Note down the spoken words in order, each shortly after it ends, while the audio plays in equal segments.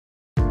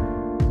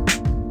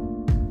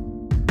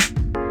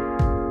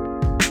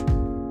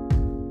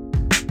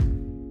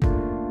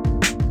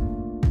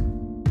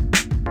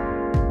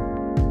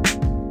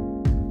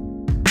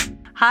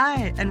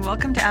Hi, and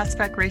welcome to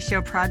Aspect Ratio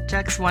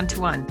Projects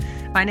One-to-One.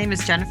 My name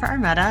is Jennifer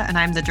Armetta, and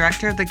I'm the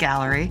director of the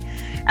gallery.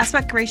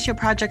 Aspect Ratio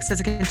Projects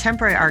is a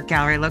contemporary art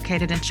gallery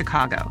located in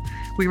Chicago.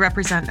 We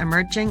represent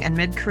emerging and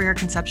mid-career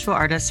conceptual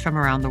artists from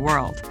around the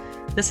world.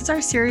 This is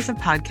our series of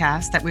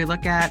podcasts that we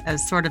look at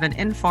as sort of an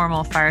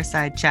informal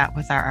fireside chat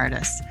with our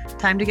artists.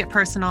 Time to get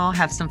personal,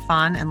 have some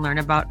fun, and learn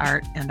about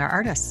art and our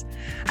artists.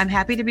 I'm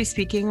happy to be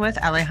speaking with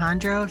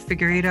Alejandro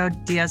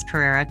Figueiredo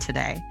Diaz-Pereira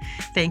today.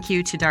 Thank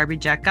you to Darby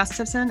Jack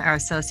Gustafson, our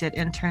associate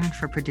intern,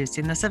 for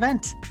producing this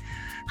event.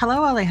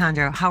 Hello,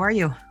 Alejandro. How are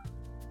you?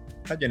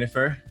 Hi,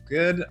 Jennifer.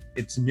 Good.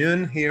 It's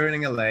noon here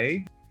in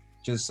LA.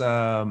 Just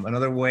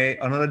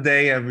another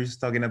day. I was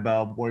talking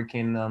about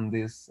working on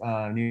this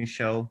new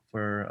show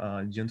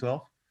for June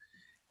 12th,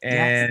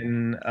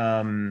 and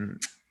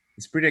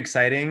it's pretty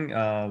exciting.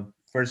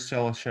 First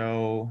solo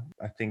show.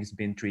 I think it's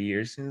been 3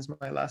 years since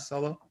my last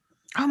solo.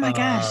 Oh my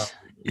gosh,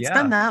 it's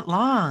been that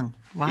long.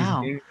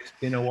 Wow. It's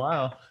been a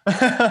while.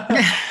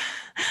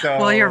 So,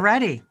 well, you're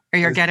ready, or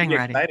you're getting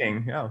ready.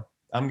 Exciting. Yeah,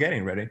 I'm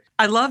getting ready.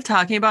 I love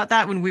talking about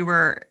that. When we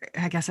were,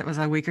 I guess it was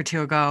a week or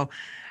two ago,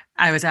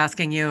 I was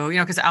asking you,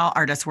 because all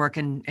artists work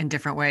in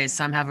different ways.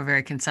 Some have a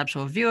very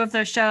conceptual view of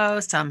their show.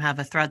 Some have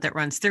a thread that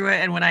runs through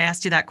it. And when I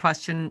asked you that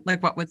question,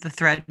 like, what would the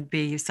thread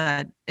be? You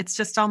said, it's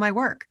just all my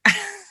work.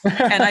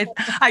 And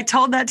I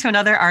told that to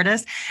another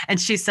artist,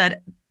 and she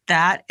said,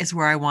 that is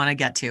where I want to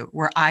get to,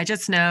 where I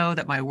just know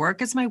that my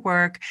work is my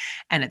work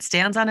and it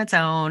stands on its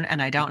own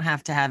and I don't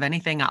have to have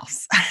anything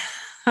else.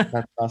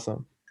 That's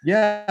awesome.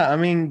 Yeah. I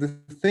mean, the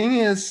thing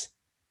is,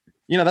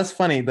 that's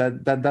funny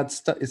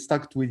that it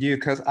stuck with you,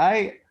 because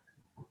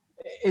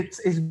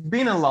it's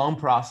been a long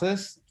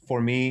process for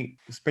me,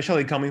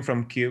 especially coming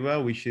from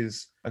Cuba, which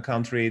is a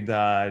country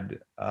that,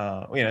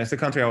 it's the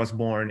country I was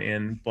born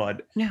in,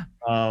 but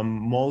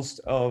most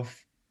of,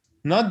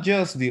 not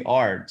just the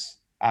arts,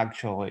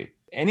 actually,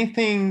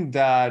 anything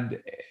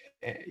that,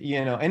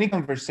 any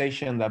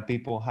conversation that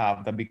people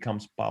have that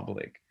becomes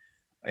public,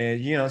 so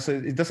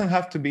it doesn't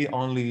have to be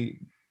only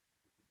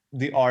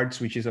the arts,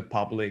 which is a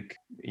public,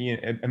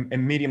 a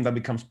medium that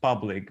becomes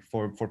public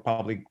for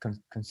public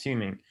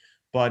consuming.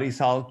 But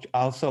it's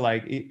also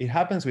like it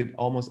happens with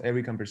almost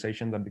every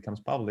conversation that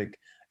becomes public.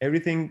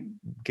 Everything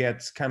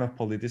gets kind of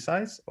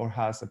politicized or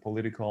has a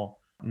political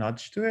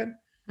nudge to it.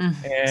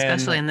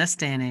 Especially in this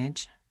day and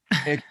age.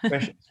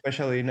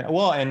 especially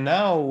well, and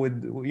now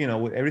with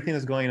with everything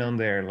that's going on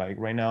there, like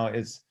right now,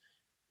 it's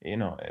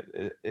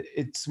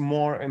it's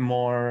more and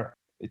more.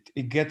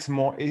 It gets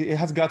more. It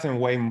has gotten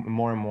way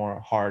more and more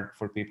hard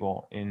for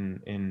people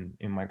in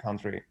my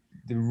country.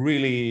 They're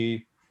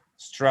really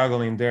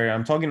struggling there.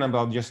 I'm talking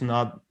about just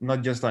not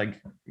just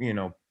like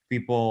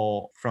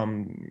people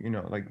from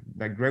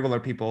like regular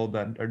people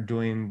that are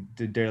doing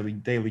the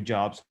daily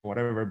jobs,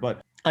 whatever.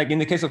 But like in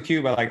the case of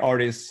Cuba, like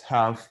artists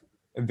have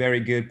a very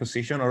good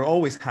position, or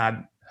always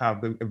have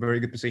a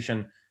very good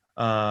position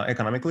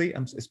economically.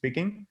 I'm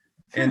speaking.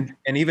 And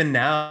even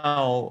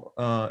now,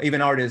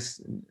 even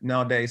artists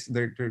nowadays,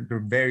 they're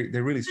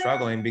really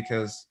struggling,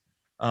 because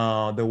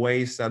the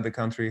ways that the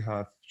country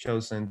have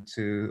chosen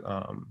to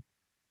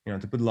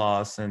to put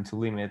laws and to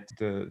limit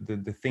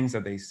the things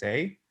that they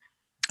say.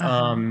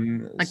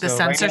 Like the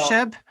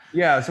censorship. Right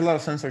now, it's a lot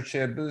of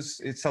censorship.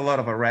 It's a lot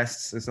of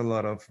arrests. It's a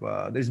lot of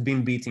there's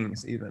been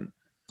beatings even.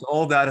 So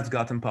all that has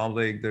gotten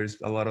public. There's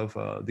a lot of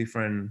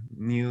different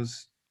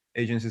news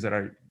agencies that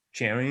are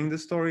sharing the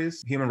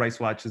stories. Human Rights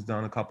Watch has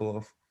done a couple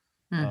of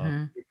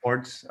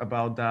reports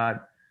about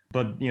that.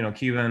 But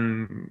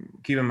Cuban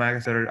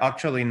magazines that are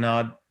actually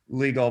not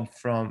legal,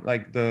 from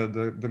like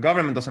the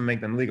government doesn't make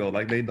them legal.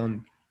 Like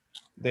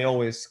they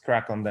always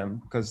crack on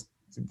them, because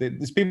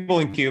there's people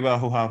in Cuba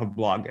who have a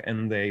blog,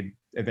 and they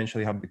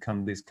eventually have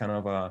become this kind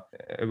of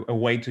a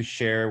way to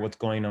share what's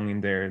going on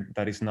in there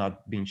that is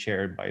not being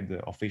shared by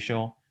the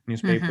official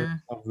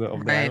newspaper of the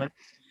island.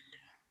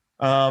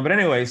 But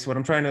anyways, what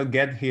I'm trying to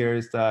get here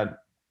is that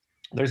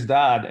there's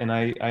that, and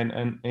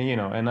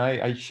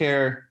I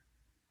share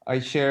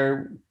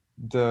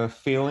the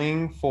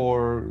feeling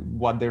for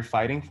what they're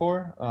fighting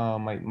for.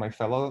 My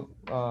fellow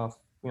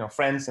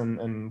friends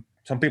and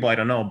some people I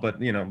don't know, but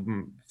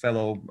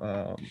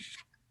fellow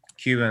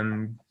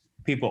Cuban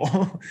people.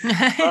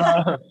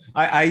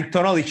 I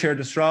totally share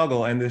the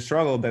struggle, and the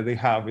struggle that they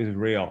have is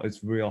real.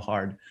 It's real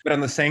hard. But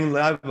on the same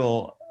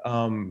level,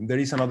 there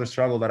is another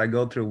struggle that I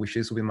go through, which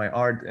is with my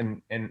art,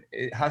 and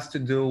it has to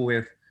do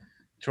with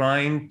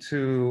trying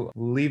to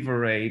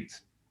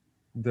liberate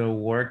the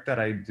work that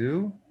I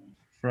do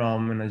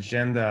from an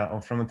agenda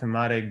or from a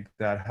thematic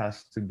that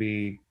has to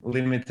be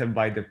limited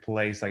by the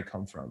place I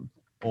come from,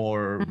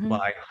 or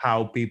by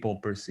how people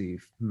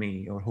perceive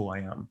me or who I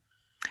am.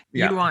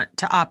 You want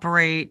to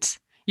operate,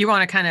 you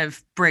want to kind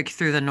of break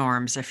through the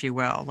norms, if you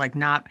will, like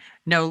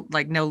no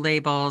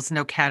labels,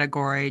 no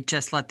category,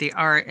 just let the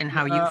art and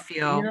how you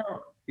feel.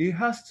 It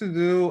has to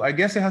do, I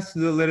guess it has to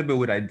do a little bit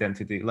with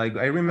identity. Like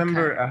I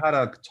remember I had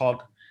a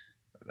talk,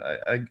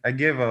 I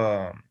gave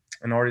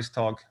an artist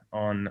talk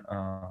on,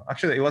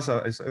 actually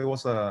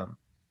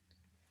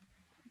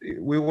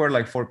we were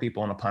like 4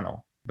 people on a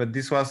panel, but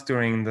this was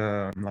during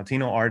the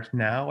Latino Art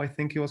Now, I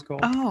think it was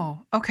called. Oh,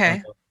 Uh,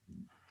 okay.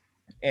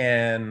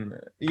 and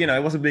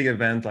it was a big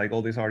event. Like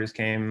all these artists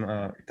came.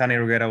 Tania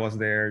Ruguera was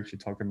there. She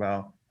talked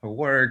about her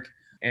work.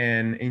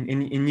 And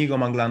Inigo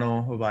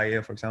Manglano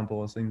Valle, for example,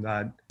 was in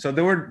that. So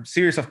there were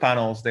series of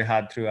panels they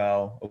had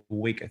throughout a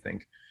week, I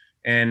think.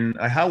 And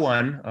I had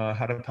one,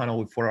 had a panel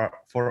with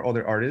four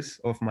other artists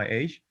of my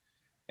age.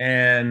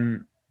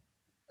 And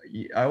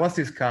I was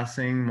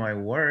discussing my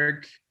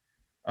work,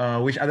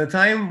 which at the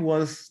time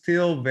was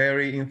still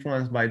very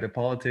influenced by the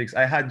politics.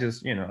 I had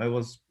just, I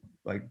was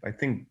like, I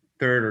think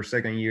third or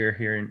second year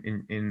here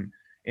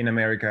in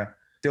America.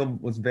 Still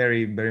was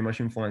very, very much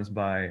influenced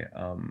by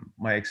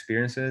my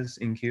experiences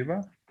in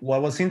Cuba.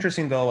 What was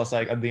interesting though was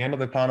like at the end of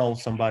the panel,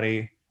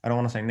 somebody, I don't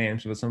want to say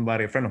names, but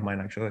somebody, a friend of mine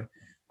actually,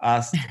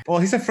 asked, well,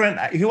 he's a friend.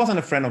 He wasn't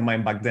a friend of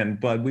mine back then,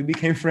 but we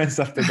became friends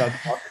after that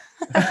talk.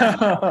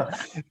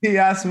 He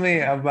asked me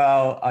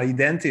about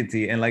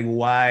identity and like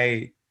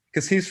why,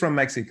 because he's from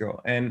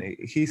Mexico, and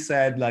he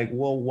said like,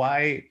 well,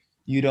 why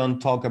you don't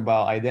talk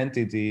about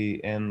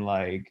identity and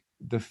like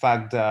the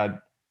fact that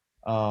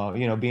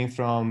being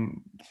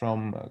from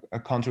a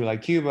country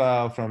like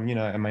Cuba, from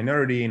a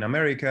minority in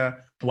America,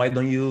 why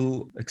don't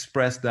you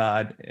express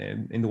that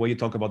in the way you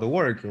talk about the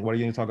work, or why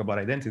don't you talk about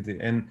identity?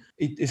 And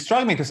it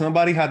struck me because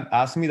nobody had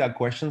asked me that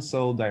question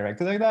so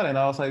directly like that, and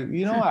I was like,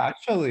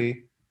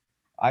 actually,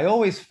 I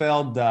always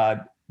felt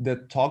that the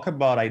talk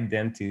about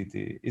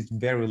identity is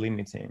very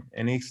limiting,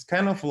 and it's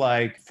kind of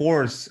like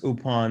forced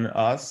upon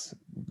us,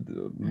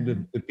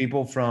 the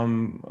people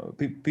from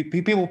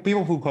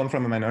people who come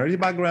from a minority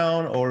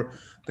background, or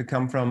they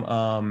come from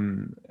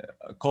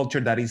a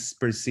culture that is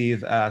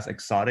perceived as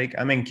exotic.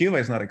 I mean, Cuba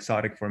is not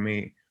exotic for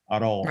me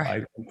at all.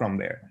 Right. I'm from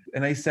there,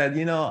 and I said,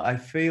 I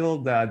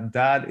feel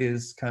that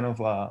is kind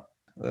of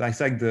it's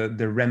like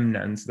the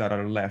remnants that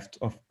are left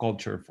of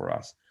culture for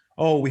us.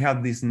 Oh, we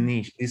have this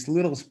niche, this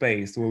little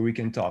space where we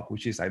can talk,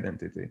 which is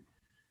identity.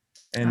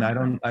 And I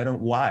don't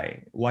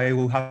why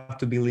we have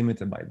to be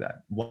limited by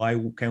that? Why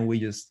can't we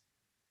just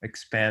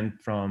expand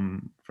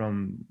from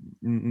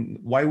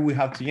why we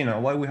have to,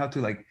 why we have to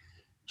like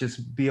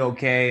just be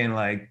okay and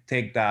like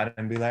take that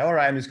and be like, all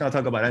right, I'm just gonna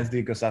talk about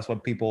identity because that's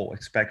what people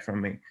expect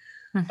from me.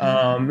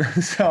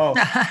 So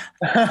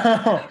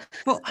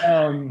Well,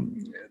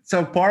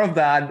 so part of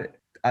that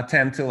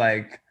attempt to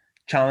like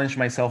challenge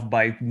myself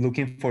by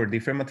looking for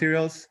different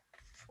materials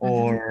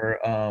or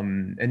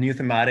a new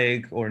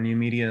thematic or new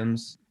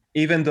mediums,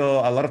 even though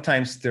a lot of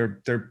times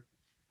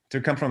they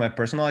come from a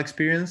personal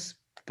experience,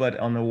 but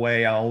on the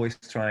way I'm always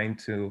trying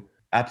to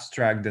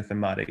abstract the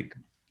thematic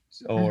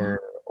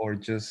or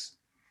just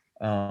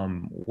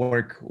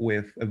work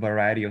with a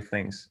variety of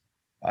things.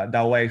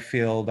 That way I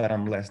feel that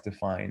I'm less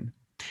defined.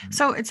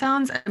 so it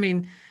sounds, I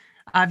mean,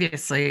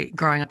 obviously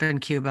growing up in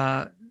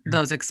Cuba,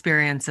 those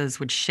experiences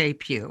would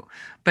shape you,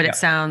 but it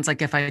sounds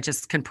like, if I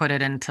just can put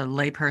it into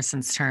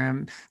layperson's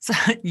terms, so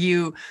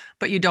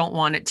but you don't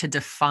want it to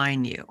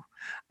define you.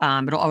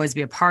 It'll always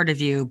be a part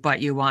of you,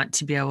 but you want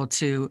to be able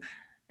to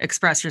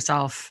express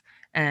yourself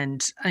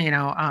and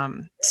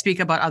speak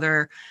about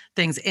other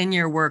things in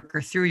your work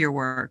or through your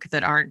work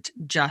that aren't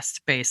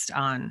just based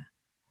on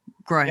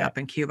growing up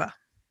in Cuba.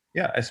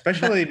 Yeah,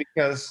 especially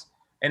because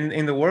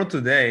in the world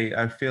today,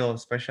 I feel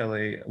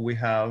especially we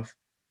have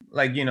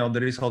like,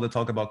 there is all the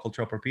talk about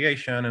cultural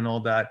appropriation and all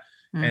that.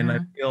 And I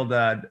feel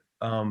that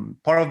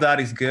part of that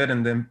is good.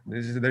 And then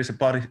there's a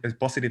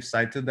positive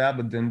side to that.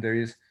 But then there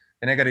is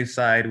the negative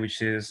side,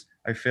 which is,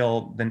 I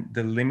feel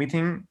the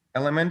limiting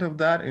element of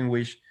that, in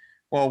which,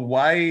 well,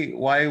 why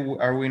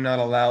are we not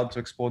allowed to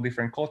explore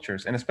different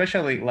cultures? And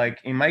especially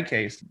like in my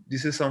case,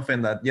 this is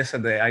something that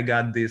yesterday I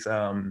got this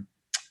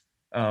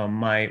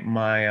my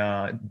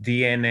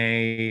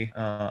DNA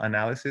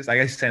analysis.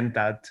 Like I sent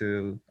that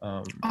to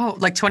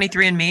like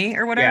 23andMe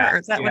or whatever. Yeah, or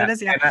is that what it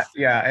is?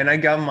 Yeah. And I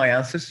got my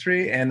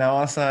ancestry, and I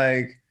was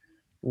like,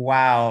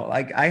 wow,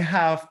 like I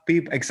have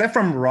people, except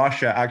from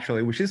Russia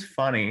actually, which is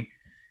funny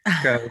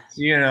because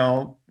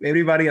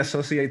everybody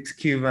associates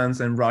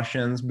Cubans and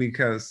Russians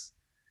because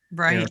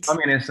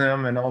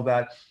communism and all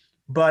that.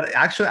 But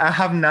actually, I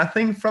have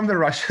nothing from the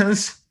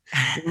Russians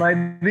in my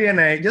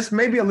DNA, just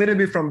maybe a little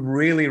bit from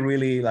really,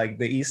 really like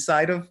the east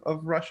side of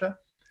Russia.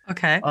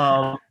 Okay.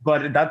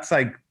 But that's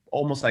like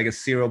almost like a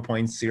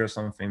 0.0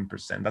 something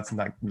percent. That's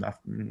not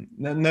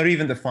not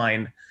even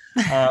defined.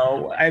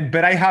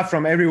 But I have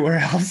from everywhere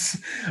else.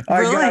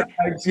 Really? I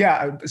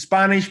got,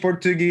 Spanish,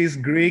 Portuguese,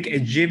 Greek,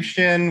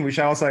 Egyptian, which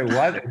I was like,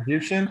 what?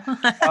 Egyptian?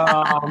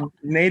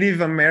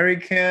 Native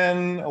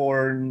American,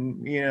 or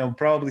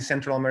probably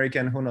Central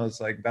American, who knows?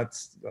 Like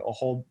that's a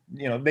whole,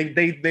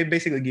 they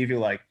basically give you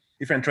like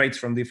different traits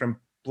from different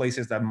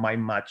places that might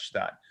match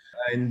that.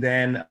 And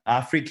then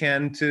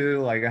African too,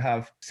 like I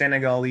have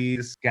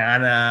Senegalese,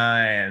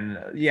 Ghana,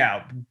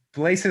 and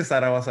places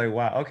that I was like,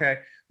 wow, okay.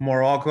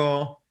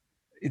 Morocco,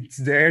 it's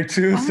there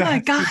too. Oh my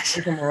gosh.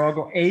 From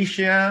Morocco,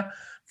 Asia,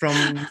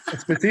 from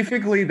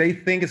specifically, they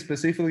think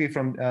specifically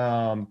from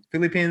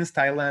Philippines,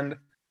 Thailand,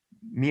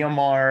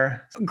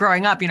 Myanmar.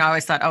 Growing up, I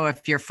always thought, oh,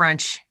 if you're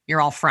French,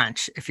 you're all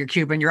French. If you're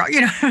Cuban, you're all,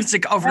 it's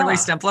like overly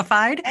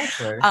simplified.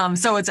 Okay.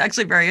 So it's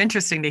actually very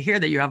interesting to hear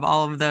that you have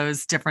all of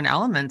those different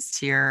elements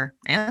to your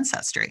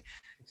ancestry.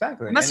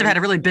 Exactly. You must have had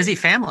a really busy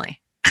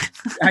family.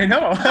 I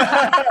know.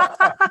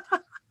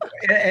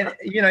 and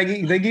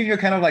they give you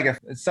kind of like a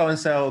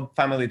so-and-so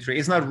family tree.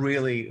 It's not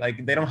really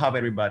like, they don't have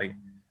everybody,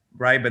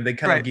 right? But they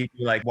kind of give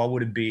you like, what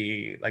would it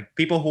be like,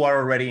 people who are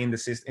already in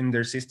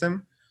their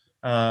system,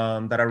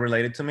 that are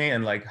related to me,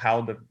 and like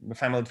how the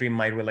family tree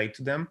might relate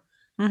to them.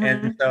 Mm-hmm.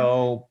 And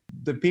so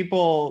the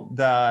people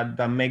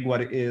that make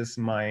what is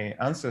my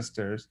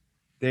ancestors,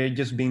 they've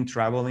just been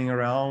traveling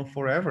around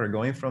forever,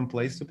 going from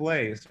place to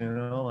place,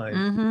 like,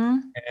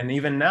 and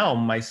even now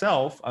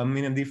myself, I'm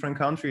in a different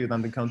country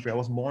than the country I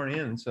was born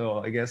in. So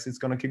I guess it's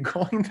going to keep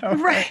going that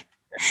way. Right.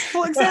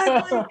 Well,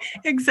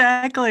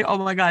 exactly. Oh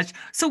my gosh.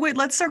 So wait,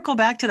 let's circle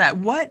back to that.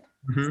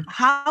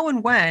 How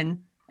and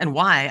when and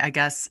why, I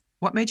guess,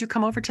 what made you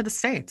come over to the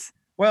States?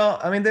 Well,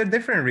 I mean, there are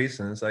different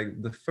reasons.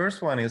 Like the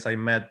first one is I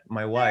met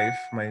my wife,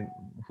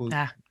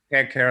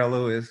 Kara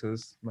Lewis,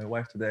 who's my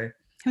wife today.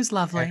 Who's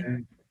lovely.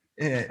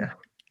 And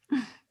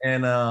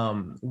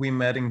we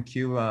met in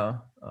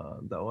Cuba.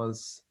 That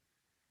was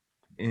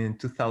in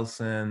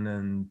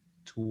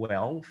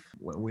 2012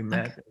 when we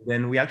met. Okay.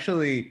 Then we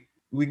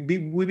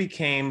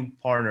became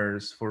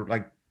partners for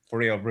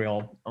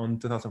real on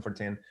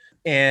 2014.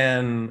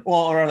 And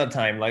well, around that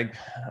time, like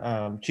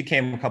she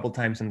came a couple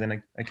times, and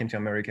then I came to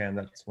America, and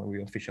that's when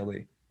we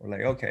officially were like,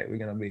 okay, we're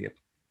gonna be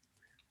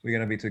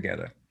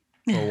together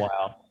for a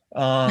while.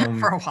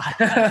 For a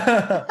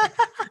while.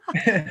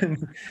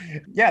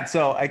 Yeah,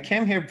 so I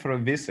came here for a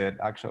visit,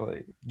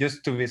 actually,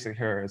 just to visit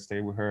her,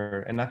 stay with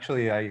her. And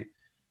actually,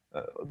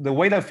 the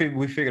way that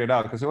we figured it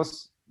out, because it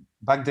was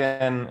back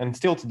then and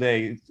still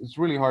today, it's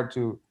really hard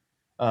to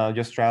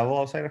just travel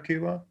outside of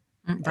Cuba.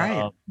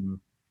 Right.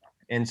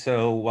 And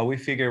so what we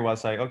figured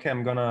was like, okay,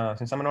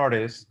 since I'm an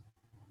artist,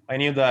 I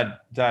knew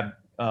that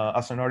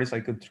as an artist,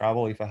 I could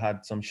travel if I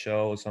had some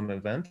show, some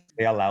event.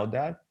 They allowed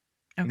that.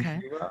 Okay.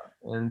 In Cuba.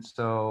 And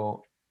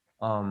so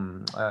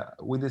I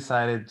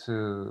decided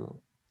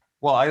to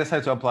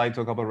apply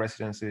to a couple of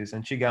residencies,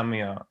 and she got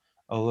me a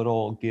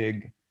little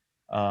gig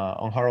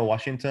on Harold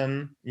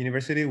Washington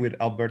University with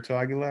Alberto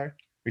Aguilar,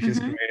 which is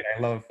great.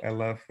 I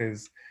love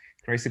his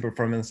crazy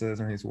performances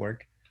and his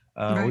work.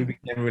 We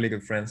became really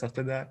good friends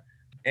after that.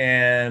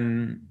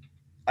 And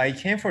I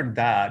came for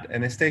that,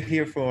 and I stayed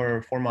here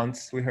for 4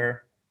 months with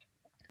her.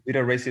 Did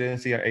a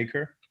residency at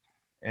Acre,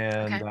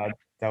 and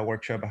that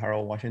workshop at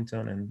Harold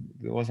Washington. And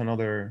there was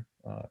another,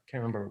 I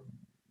can't remember,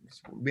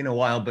 it's been a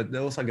while, but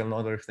there was like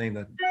another thing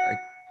that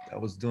I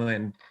was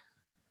doing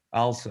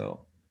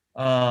also.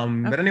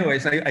 But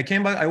anyways, I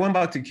came back. I went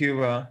back to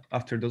Cuba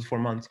after those 4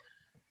 months,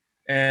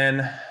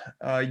 and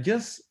I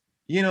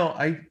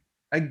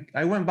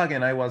went back,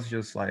 and I was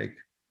just like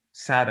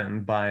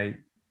saddened by,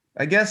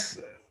 I guess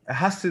it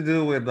has to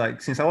do with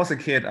like, since I was a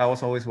kid, I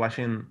was always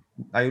watching,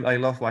 I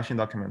love watching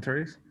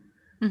documentaries.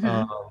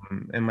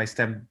 And my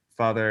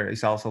stepfather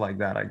is also like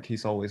that. Like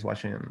he's always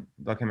watching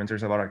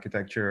documentaries about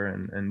architecture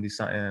and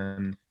design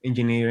and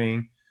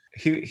engineering.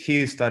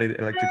 He studied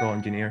electrical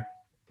engineer.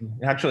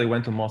 He actually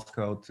went to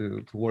Moscow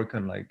to work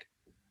on like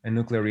a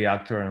nuclear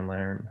reactor and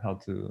learn how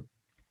to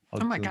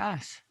work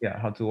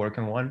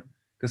on one.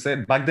 Because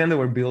back then they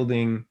were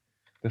building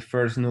the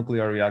first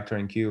nuclear reactor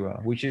in Cuba,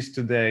 which is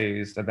today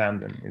is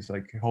abandoned. It's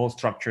like a whole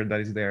structure that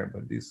is there,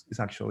 but it's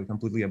actually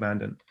completely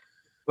abandoned.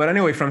 But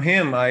anyway, from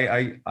him,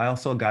 I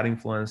also got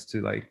influenced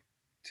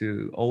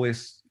to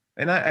always,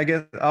 and I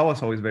guess I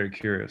was always very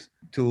curious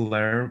to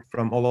learn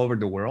from all over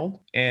the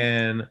world.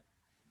 And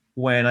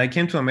when I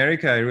came to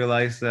America, I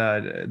realized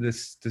that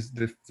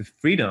the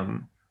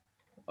freedom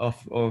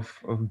of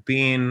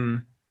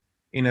being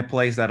in a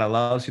place that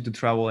allows you to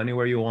travel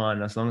anywhere you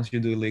want, as long as you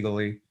do it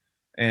legally,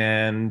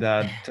 and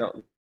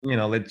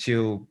let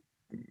you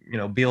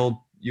build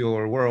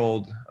your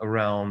world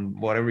around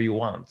whatever you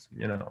want,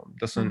 it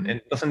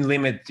doesn't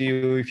limit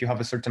you if you have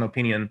a certain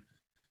opinion.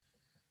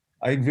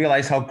 I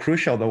realized how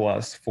crucial that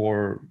was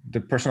for the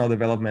personal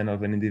development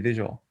of an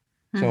individual.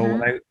 So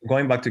when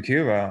going back to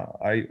Cuba,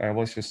 I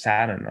was just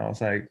saddened. I was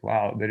like,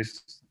 wow, there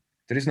is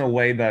no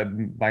way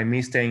that by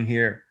me staying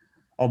here,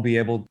 I'll be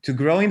able to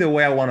grow in the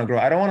way I want to grow.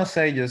 I don't want to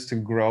say just to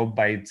grow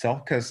by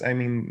itself, because I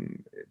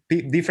mean,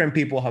 different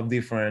people have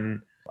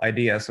different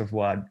ideas of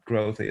what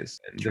growth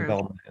is and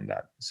development and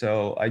that.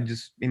 So I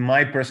just, in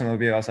my personal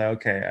view, I was like,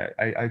 okay,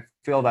 I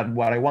feel that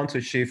what I want to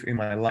achieve in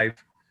my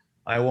life,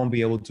 I won't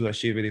be able to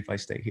achieve it if I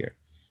stay here.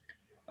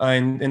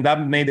 And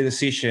that made the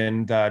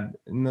decision that,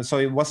 so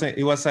it was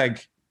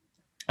like,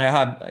 I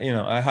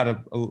had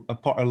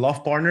a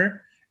love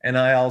partner, and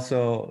I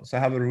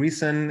have a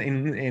reason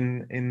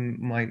in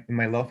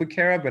my love with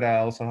Kara, but I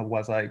also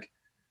was like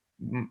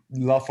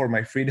love for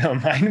my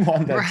freedom. I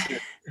want that. Right.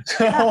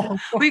 So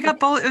well, you got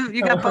both.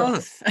 You got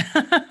both.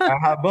 I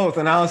have both,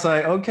 and I was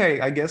like,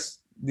 okay, I guess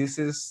this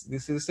is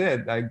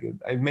it. I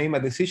made my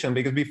decision,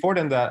 because before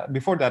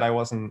that I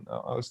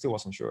still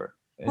wasn't sure.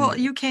 Well,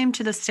 And you came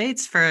to the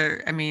States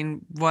for, I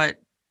mean, what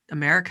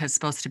America is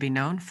supposed to be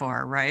known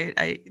for, right?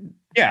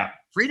 yeah,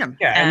 Freedom.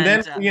 yeah. And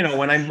then, And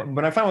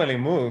when I finally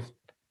moved,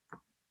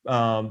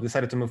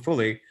 decided to move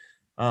fully,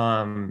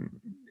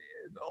 um,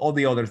 all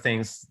the other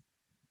things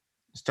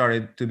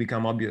started to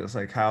become obvious,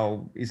 like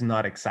how it's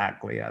not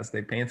exactly as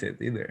they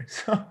painted either.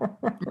 So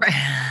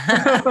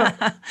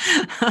right.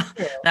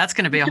 That's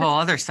going to be a whole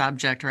other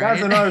subject,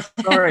 that's right? another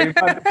story.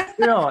 But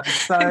still,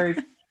 it's like,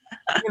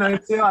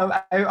 it's,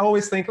 I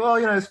always think, well,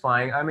 it's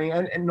fine. I mean,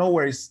 and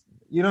nowhere is,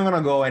 you're not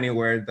gonna go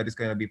anywhere that is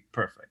gonna be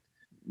perfect.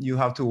 You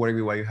have to work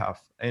with what you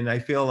have, and I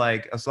feel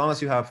like as long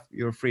as you have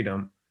your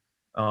freedom,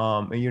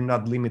 and you're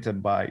not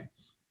limited by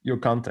your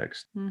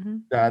context, Hmm.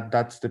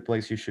 that's the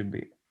place you should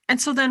be. And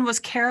so then was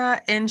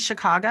Kara in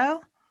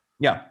Chicago?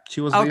 Yeah,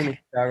 she was living in Okay.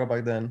 Chicago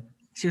back then.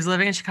 She was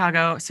living in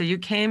Chicago. So you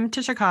came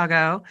to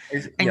Chicago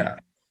and Yeah,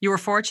 you were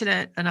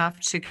fortunate enough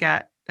to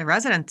get a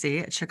residency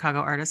at Chicago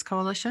Artists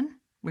Coalition,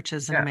 which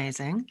is an yeah,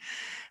 amazing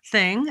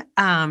thing. Do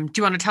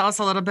you want to tell us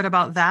a little bit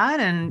about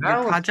that? And your that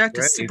was project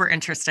is great. super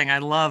interesting. I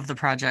love the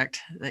project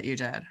that you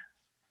did.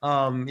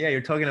 Yeah, you're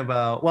talking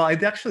about. Well, I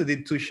actually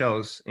did two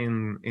shows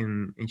in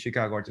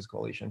Chicago Artists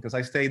Coalition because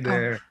I stayed Oh,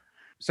 there.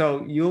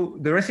 So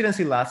the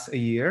residency lasts a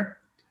year,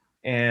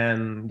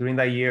 and during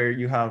that year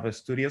you have a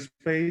studio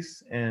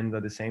space, and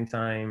at the same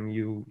time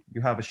you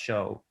have a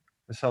show,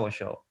 a solo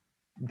show,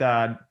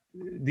 that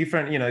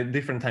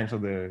different times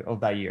of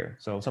that year.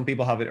 So some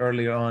people have it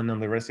early on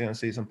the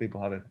residency, some people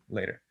have it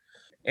later,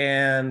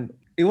 and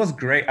it was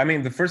great. I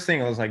mean, the first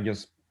thing was like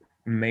just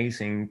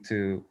amazing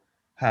to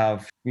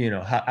have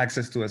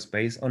access to a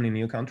space on a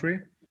new country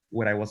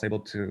where I was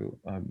able to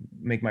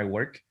make my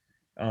work,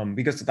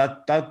 because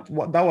that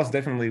was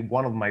definitely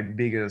one of my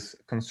biggest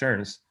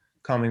concerns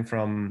coming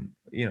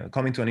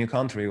to a new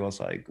country. Was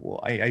like, well,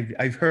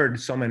 I've heard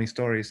so many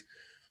stories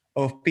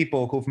of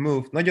people who've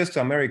moved not just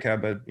to America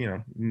but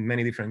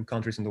many different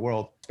countries in the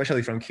world,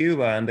 especially from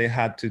Cuba, and they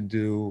had to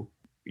do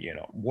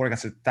work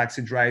as a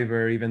taxi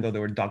driver even though they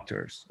were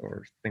doctors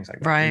or things like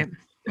that. right.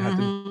 They had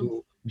to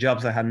do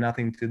jobs that had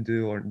nothing to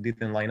do or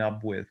didn't line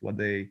up with what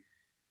they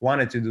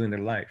wanted to do in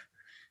their life.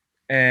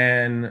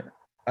 And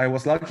I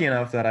was lucky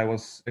enough that I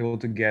was able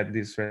to get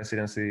this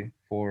residency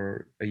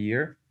for a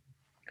year.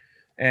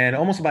 And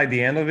almost by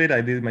the end of it,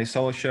 I did my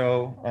solo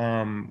show,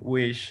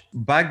 which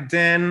back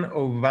then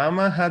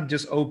Obama had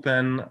just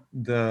opened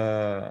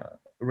the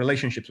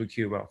relationships with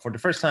Cuba for the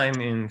first time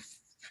in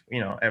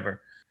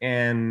ever,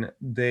 and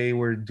they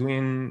were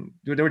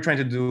trying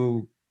to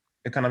do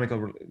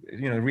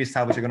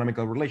reestablish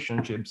economical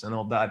relationships and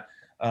all that.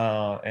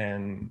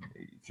 And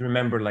if you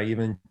remember, like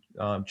even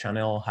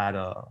Chanel had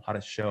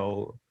a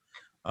show,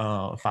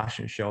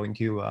 fashion show in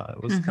Cuba.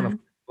 It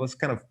was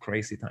kind of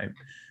crazy time.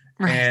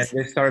 And Right.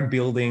 they started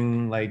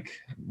building,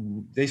 like,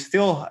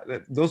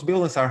 those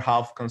buildings are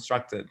half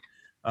constructed.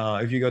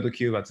 If you go to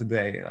Cuba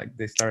today, like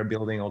they started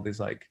building all these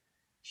like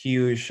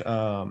huge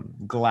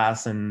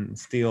glass and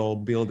steel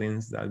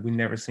buildings that we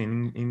never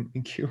seen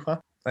in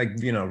Cuba, like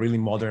really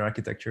modern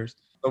architectures.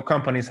 So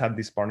companies had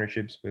these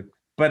partnerships with,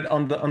 but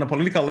on a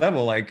political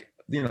level, like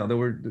there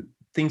were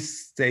things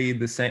stayed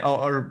the same,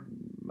 or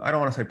I don't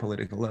want to say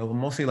political level,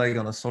 mostly like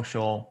on a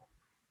social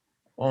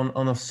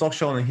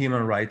and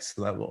human rights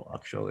level.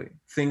 Actually,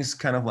 things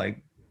kind of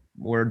like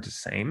were the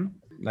same.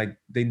 Like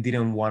they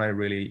didn't want to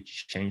really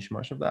change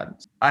much of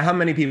that. I had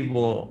many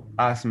people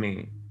ask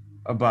me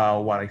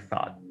about what I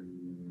thought,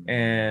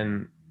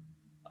 and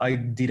I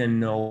didn't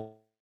know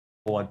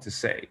what to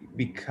say,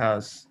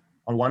 because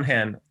on one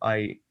hand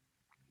I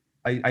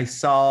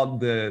saw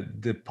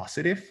the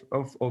positive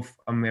of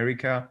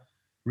America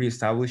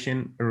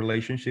reestablishing a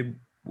relationship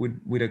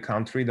with a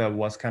country that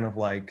was kind of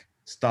like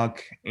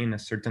stuck in a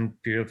certain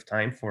period of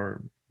time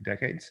for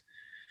decades,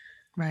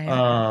 Right.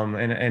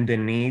 and the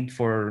need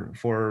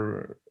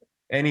for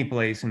any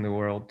place in the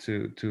world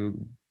to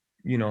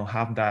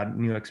have that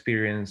new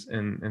experience,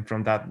 and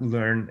from that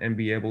learn and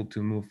be able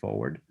to move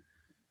forward.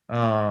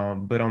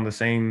 But on the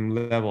same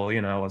level,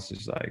 I was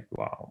just like,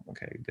 wow,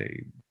 okay,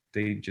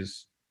 they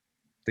just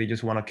they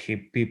just want to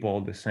keep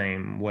people the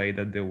same way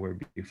that they were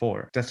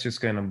before. That's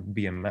just going to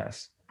be a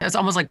mess. It's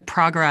almost like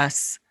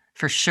progress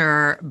for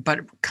sure, but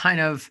kind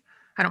of,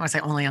 I don't want to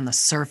say only on the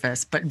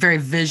surface, but very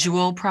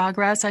visual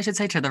progress, I should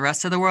say, to the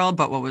rest of the world.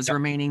 But what was Yeah.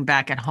 remaining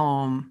back at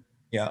home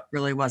Yeah.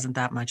 really wasn't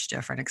that much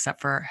different, except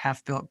for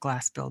half-built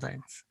glass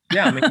buildings.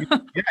 Yeah. I mean,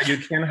 you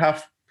can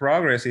have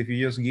progress if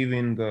you just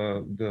giving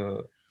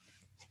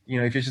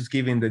if you're just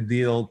giving the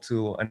deal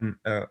to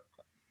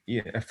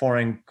a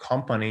foreign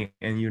company,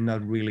 and you're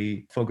not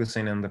really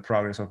focusing on the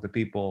progress of the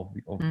people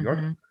of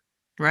your.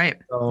 Right.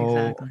 So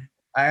Exactly.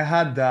 I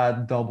had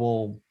that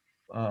double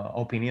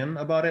opinion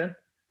about it.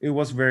 It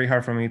was very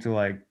hard for me to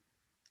like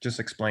just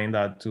explain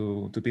that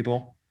to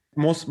people.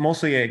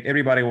 Mostly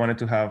everybody wanted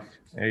to have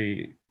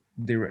a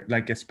direct,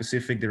 like a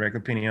specific direct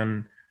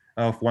opinion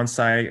of one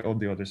side or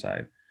the other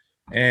side.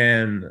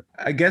 And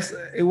I guess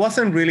it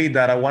wasn't really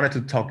that I wanted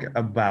to talk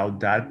about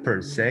that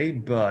per se,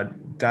 but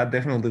that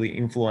definitely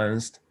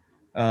influenced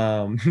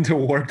the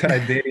work that I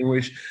did, in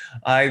which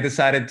I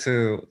decided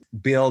to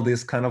build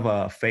this kind of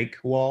a fake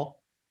wall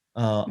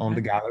on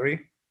the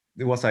gallery.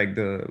 It was like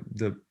the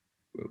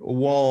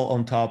wall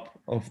on top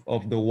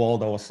of the wall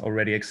that was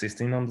already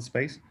existing on the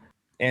space,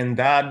 and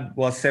that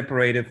was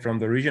separated from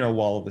the original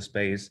wall of the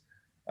space.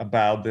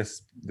 About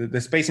this, the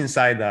space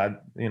inside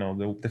that,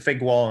 the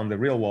fake wall and the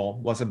real wall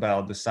was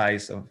about the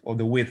size of, or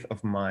the width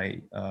of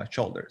my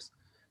shoulders,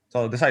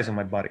 so the size of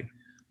my body,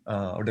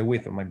 or the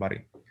width of my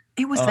body.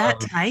 It was that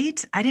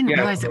tight? I didn't Yeah, it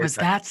realize was it very was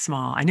tight. that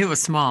small. I knew it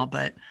was small,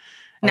 but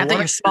I not that you're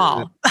wanted to,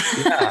 small.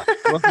 yeah,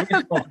 it was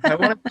really small.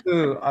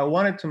 I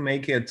wanted to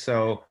make it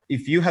so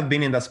if you had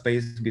been in that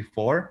space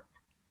before,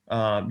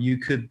 you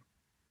could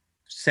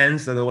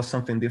sense that there was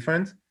something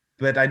different,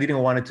 but I didn't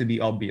want it to be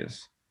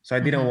obvious. So I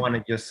didn't want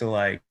it just to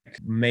like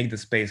make the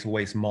space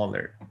way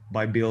smaller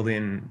by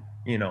building,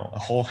 a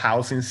whole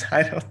house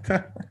inside of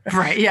the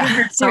Right.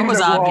 Yeah. So it between was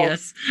the walls.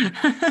 obvious.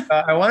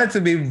 I want it to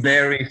be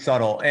very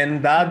subtle,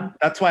 and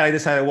that's why I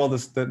decided, well,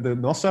 the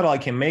most subtle I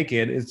can make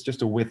it is just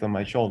the width of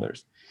my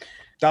shoulders.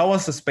 That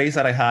was the space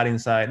that I had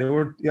inside.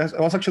 Yes, it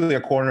was actually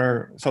a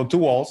corner, so two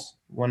walls,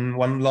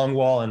 one long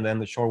wall and then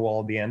the short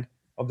wall at the end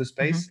of the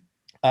space.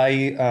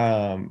 I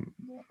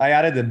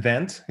added a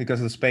vent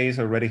because the space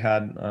already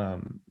had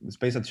the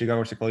space at Chicago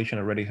Arts Collection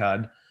already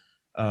had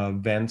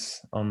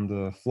vents on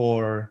the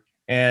floor,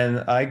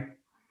 and I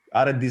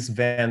added this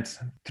vent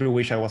through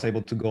which I was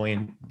able to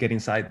get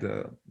inside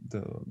the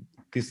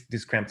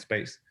this cramped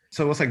space.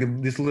 So it was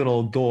like this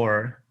little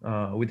door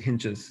with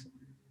hinges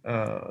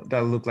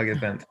that looked like a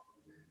vent.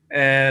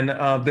 And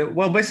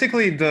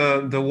basically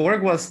the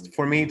work was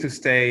for me to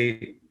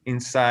stay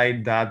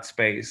inside that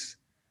space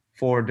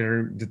for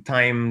the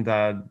time,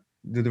 that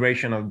the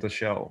duration of the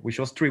show, which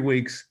was 3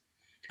 weeks.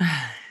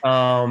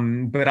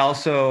 But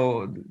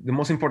also the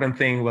most important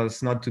thing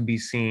was not to be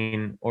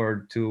seen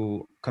or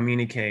to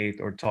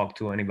communicate or talk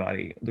to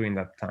anybody during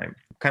that time.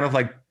 Kind of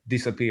like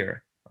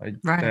disappear. Right.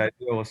 The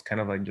idea was kind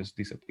of like just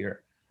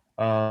disappear.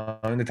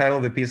 And the title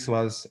of the piece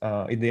was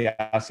in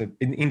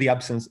the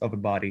absence of a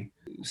body.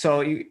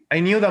 So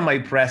I knew that my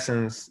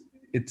presence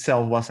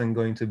itself wasn't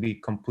going to be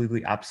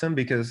completely absent,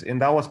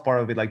 and that was part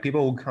of it. Like,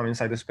 people would come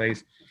inside the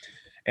space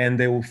and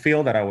they will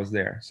feel that I was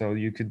there. So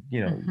you could,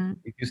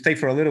 if you stay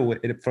for a little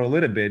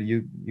bit,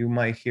 you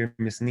might hear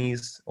me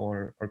sneeze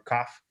or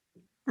cough,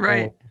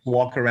 Right. or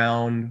walk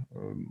around,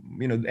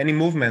 any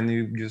movement,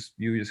 you just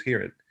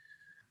hear it.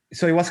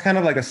 So it was kind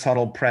of like a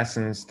subtle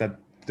presence that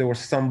there was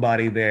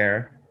somebody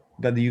there,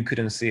 but you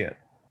couldn't see it.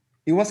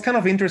 It was kind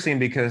of interesting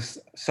because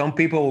some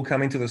people will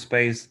come into the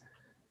space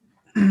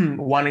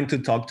wanting to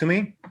talk to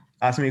me,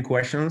 ask me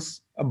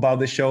questions about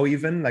the show.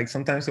 Even like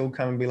sometimes they'll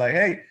come and be like,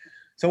 "Hey,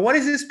 so what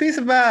is this piece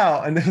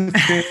about?" And then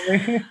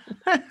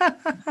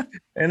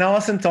and I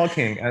wasn't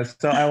talking, and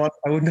so I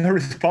would not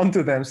respond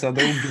to them. So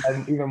they would be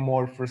like even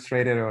more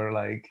frustrated, or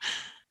like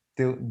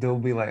they'll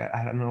be like,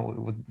 "I don't know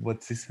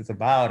what this is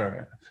about,"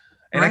 and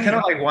I kind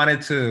of like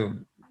wanted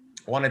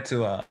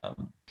to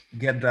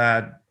get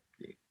that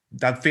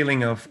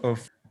feeling of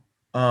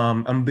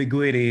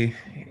ambiguity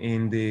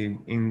in the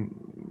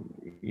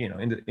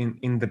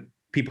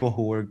people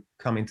who were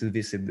coming to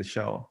visit the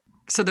show.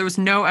 So there was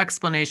no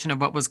explanation of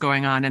what was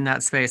going on in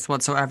that space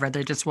whatsoever.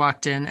 They just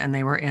walked in and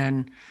they were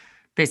in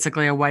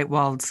basically a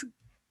white-walled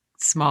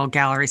small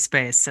gallery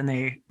space, and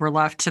they were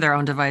left to their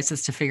own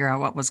devices to figure out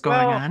what was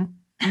going on.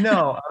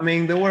 No, I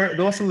mean there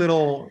was a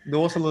little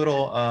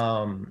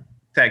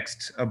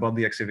text about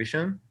the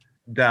exhibition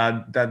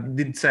that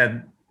did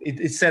said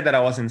it said that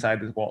I was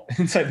inside the wall,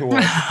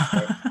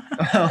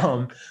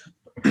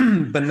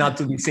 but not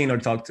to be seen or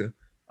talked to.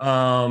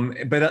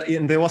 But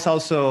there was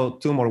also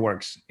two more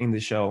works in the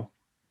show,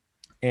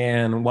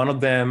 and one of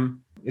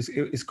them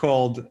is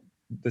called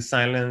 "The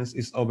Silence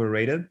is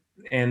Overrated,"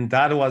 and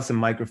that was a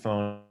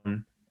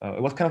microphone.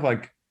 It was kind of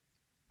like,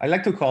 I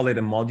like to call it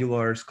a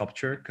modular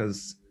sculpture,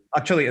 because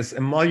actually it's a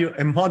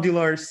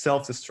modular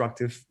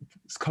self-destructive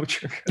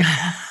sculpture.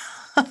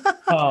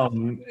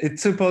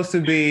 It's supposed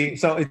to be,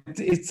 so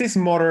it's this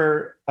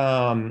motor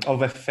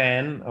of a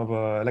fan, of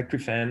an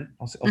electric fan,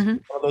 one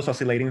of those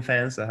oscillating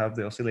fans that have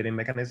the oscillating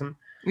mechanism.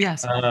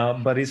 Yes.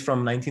 But it's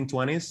from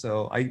 1920s.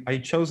 So I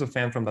chose a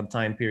fan from that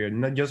time period,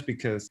 not just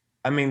because,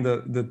 I mean,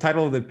 the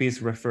title of the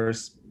piece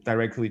refers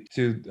directly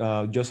to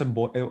Joseph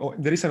Beuys.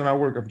 There is an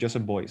artwork of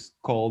Joseph Beuys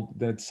called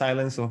 "The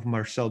Silence of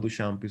Marcel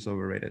Duchamp is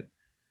Overrated."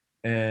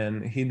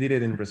 And he did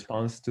it in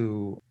response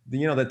to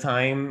the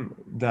time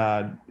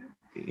that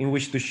in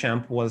which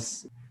Duchamp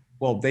was,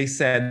 well, he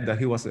said that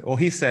he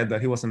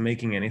wasn't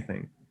making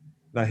anything,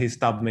 that he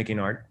stopped making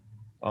art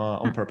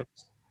on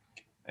purpose,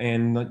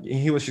 and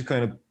he was just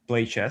going to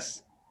play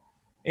chess.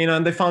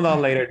 And they found out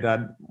later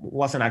that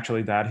wasn't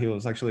actually that. He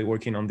was actually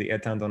working on the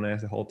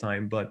Étendonnais the whole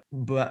time. But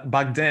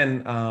back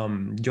then,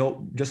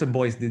 Joseph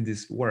Beuys did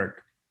this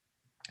work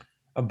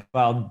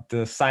about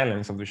the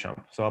silence of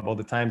Duchamp. So about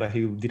the time that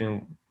he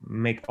didn't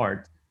make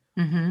art.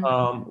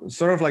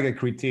 Sort of like a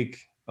critique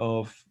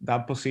of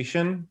that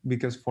position,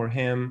 because for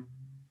him,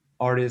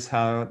 artists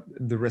have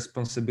the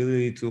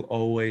responsibility to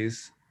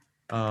always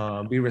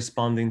be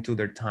responding to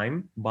their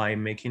time by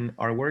making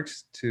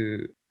artworks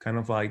to kind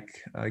of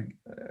like, I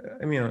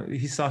mean,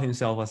 he saw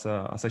himself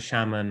as a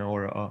shaman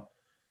or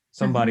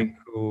somebody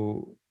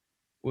who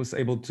was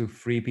able to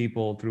free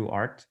people through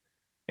art.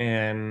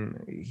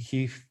 And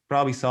he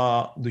probably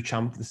saw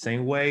Duchamp the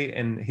same way,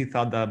 and he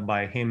thought that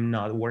by him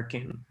not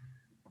working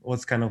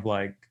was kind of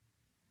like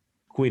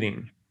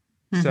quitting.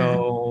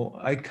 So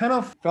I kind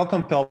of felt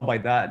compelled by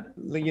that.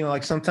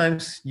 Like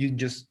sometimes you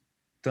just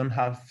don't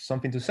have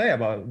something to say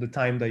about the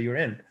time that you're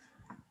in,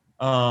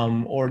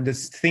 or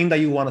this thing that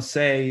you want to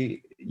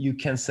say, you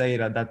can't say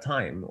it at that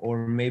time,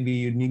 or maybe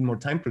you need more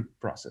time to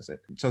process it.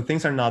 So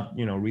things are not,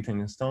 written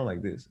in stone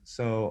like this.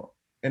 So,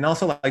 and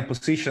also like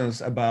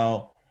positions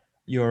about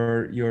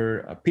your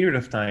period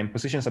of time,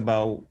 positions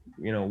about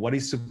what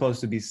is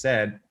supposed to be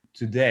said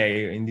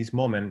today in this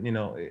moment,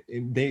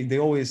 they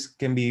always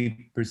can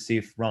be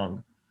perceived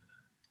wrong.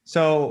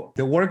 So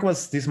the work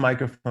was this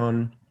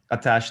microphone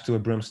attached to a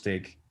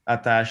broomstick,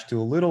 attached to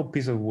a little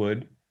piece of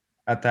wood,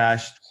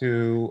 attached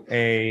to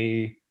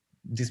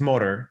this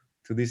motor,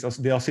 to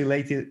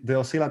the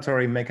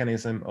oscillatory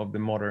mechanism of the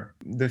motor.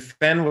 The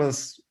fan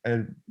was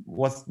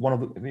one of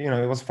the,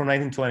 it was from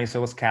 1920, so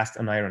it was cast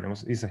in iron.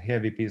 It's a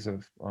heavy piece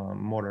of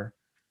motor,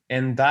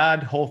 and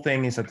that whole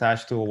thing is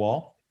attached to a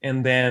wall.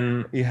 And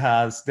then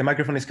the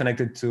microphone is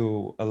connected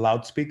to a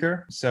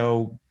loudspeaker.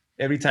 So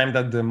every time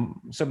that the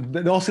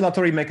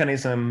oscillatory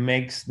mechanism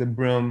makes the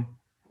broom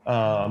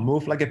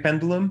move like a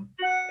pendulum,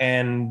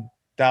 and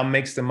that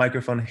makes the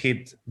microphone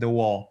hit the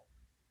wall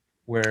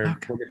where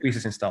the piece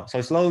is installed.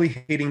 So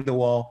slowly hitting the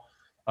wall,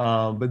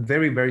 but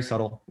very, very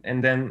subtle.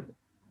 And then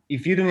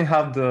if you didn't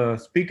have the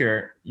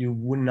speaker, you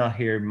would not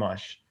hear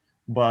much.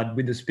 But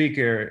with the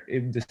speaker,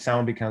 the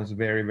sound becomes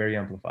very, very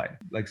amplified.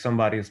 Like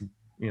somebody is,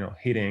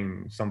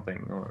 hitting something,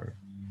 or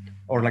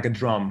like a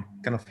drum,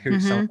 kind of hear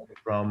sound like a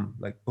drum,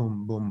 like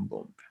boom, boom,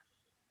 boom.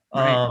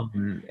 Right.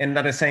 And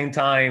at the same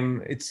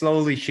time, it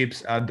slowly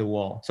chips at the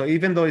wall. So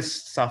even though it's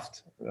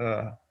soft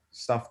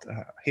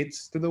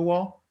hits to the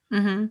wall,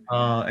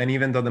 and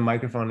even though the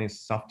microphone is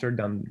softer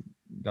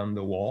than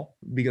the wall,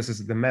 because it's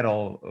the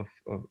metal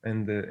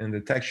and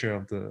the texture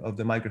of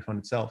the microphone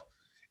itself,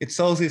 it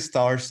slowly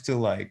starts to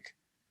like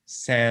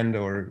sand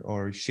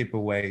or chip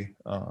away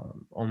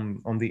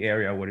on the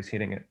area where it's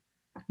hitting it.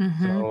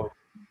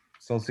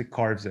 So it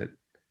carves it.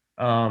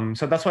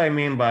 So that's what I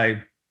mean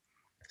by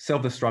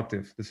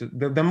self-destructive.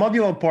 The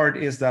modular part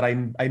is that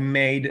I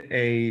made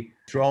a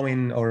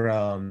drawing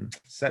or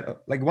set,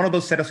 like one of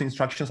those set of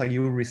instructions like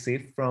you will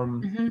receive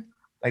from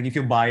like if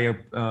you buy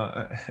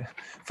a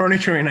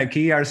furniture in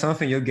IKEA or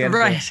something, you'll get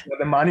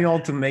the manual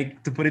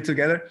to put it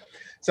together.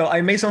 So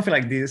I made something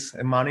like this,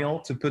 a manual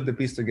to put the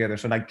piece together.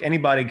 So like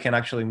anybody can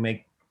actually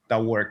make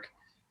that work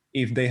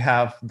if they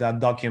have that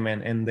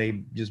document and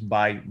they just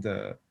buy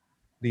the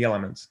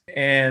elements.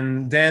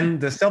 And then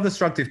the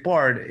self-destructive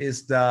part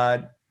is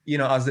that,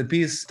 as the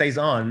piece stays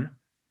on,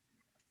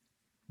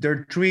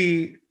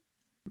 it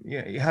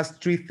has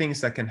three things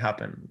that can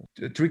happen,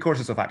 three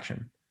courses of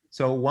action.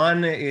 So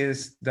one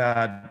is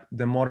that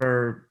the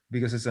motor,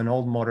 because it's an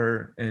old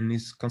motor and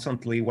is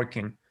constantly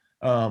working,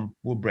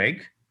 will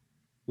break,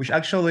 which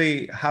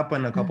actually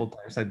happened a couple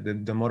times. Like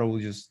the motor will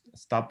just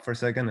stop for a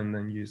second and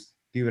then you just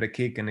give it a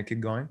kick and it keep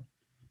going.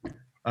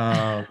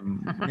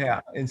 Yeah,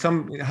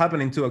 it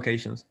happened in 2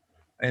 occasions.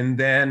 And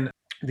then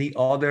the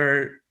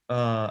other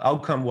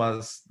outcome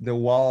was the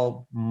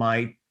wall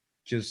might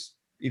just,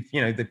 if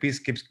the piece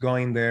keeps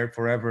going there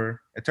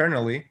forever,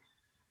 eternally,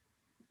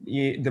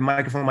 the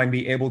microphone might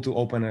be able to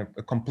open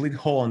a complete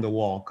hole in the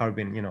wall,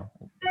 carving,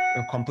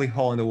 a complete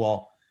hole in the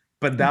wall,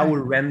 but that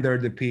would render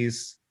the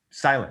piece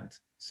silent.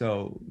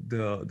 So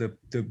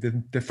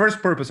the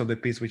first purpose of the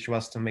piece, which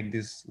was to make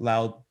this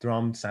loud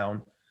drum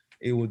sound,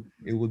 it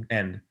would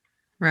end.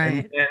 Right.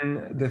 And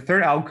then the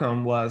third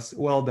outcome was,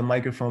 well, the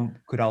microphone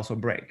could also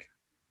break,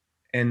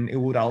 and it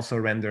would also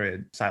render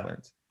it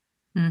silent.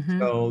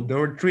 So there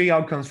were 3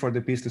 outcomes for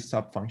the piece to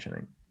stop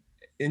functioning,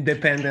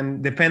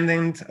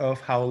 dependent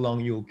of how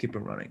long you'll keep it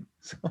running.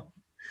 So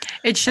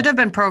it should have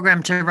been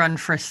programmed to run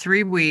for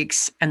 3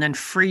 weeks and then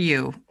free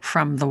you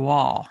from the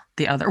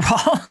other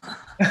wall.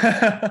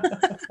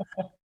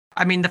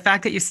 I mean, the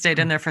fact that you stayed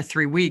in there for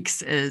 3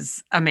 weeks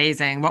is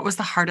amazing. What was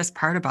the hardest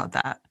part about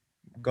that?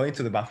 Going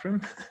to the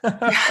bathroom.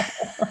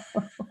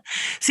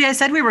 See, I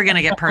said we were going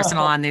to get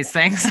personal on these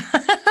things.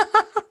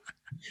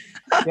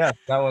 Yeah,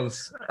 that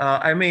was.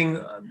 I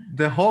mean,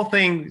 the whole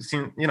thing.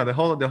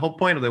 The whole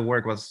point of the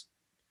work was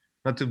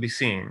not to be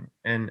seen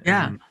and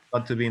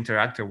not to be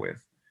interacted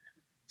with.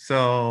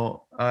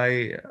 So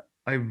I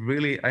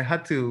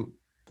had to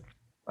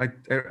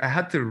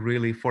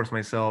really force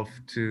myself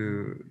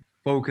to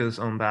focus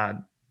on that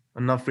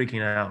and not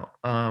freaking out.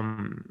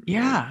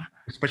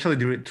 Especially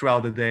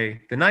throughout the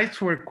day. The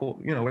nights were cool,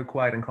 were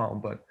quiet and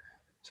calm, but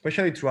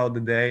especially throughout the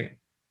day.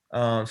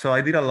 So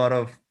I did a lot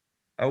of.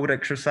 I would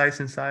exercise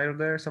inside of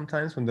there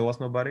sometimes when there was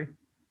nobody.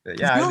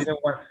 Yeah,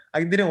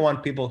 I didn't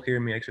want people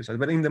hearing me exercise.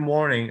 But in the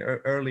morning,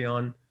 early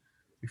on,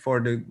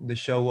 before the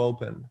show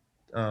opened,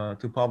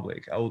 to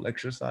public. I will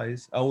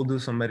exercise. I will do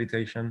some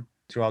meditation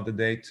throughout the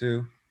day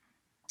too.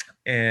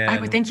 I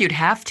would And think you'd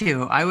have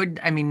to.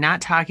 I mean,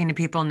 not talking to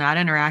people, not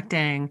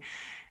interacting.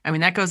 I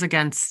mean, that goes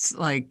against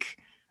like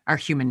our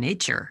human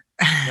nature.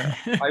 yeah,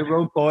 I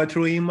wrote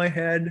poetry in my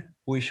head,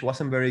 which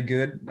wasn't very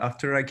good.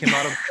 After I came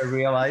out of it, I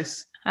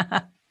realized.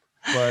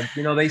 But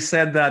they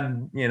said that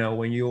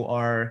when you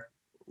are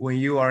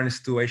in a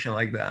situation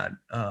like that,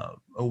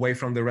 away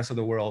from the rest of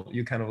the world,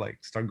 you kind of like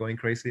start going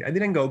crazy. I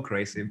didn't go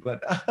crazy,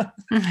 but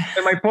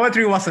my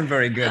poetry wasn't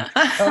very good.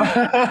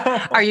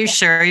 Are you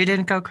sure you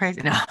didn't go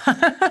crazy? No.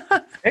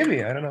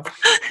 Maybe, I don't know.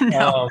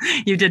 No,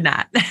 you did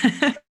not.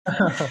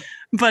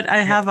 But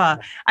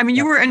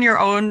you were in your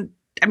own,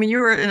 you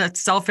were in a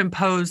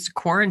self-imposed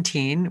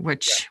quarantine,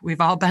 which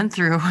we've all been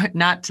through,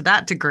 not to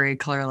that degree,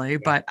 clearly,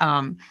 but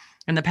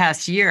in the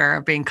past year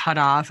of being cut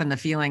off and the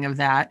feeling of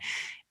that.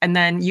 And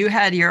then you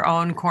had your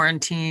own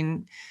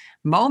quarantine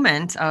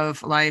moment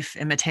of life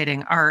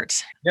imitating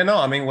art. Yeah,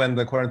 no, when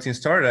the quarantine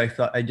started,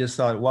 I just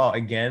thought, wow,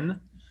 again?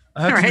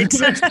 I have Right. to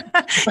do this.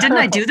 Didn't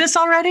I do this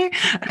already?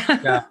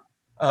 Yeah.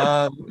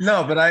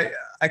 No, but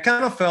I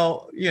kind of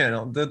felt,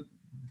 to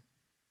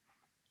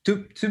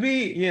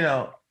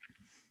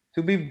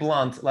be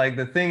blunt, like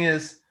the thing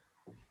is,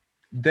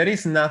 there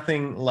is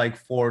nothing like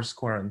forced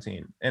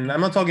quarantine. And I'm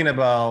not talking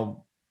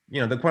about,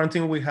 the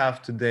quarantine we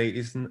have today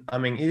is,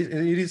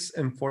 it is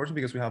enforced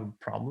because we have a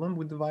problem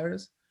with the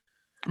virus.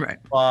 Right.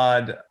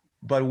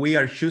 But we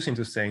are choosing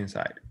to stay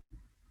inside,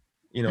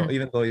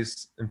 even though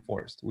it's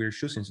enforced, we're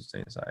choosing to stay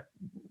inside.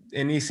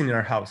 And it's in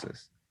our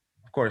houses,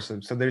 of course.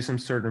 So there's some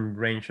certain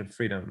range of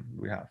freedom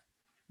we have.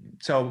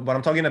 So what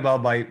I'm talking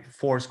about by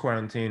forced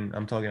quarantine,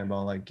 I'm talking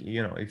about like,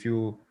 if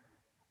you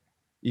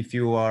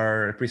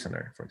are a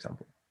prisoner, for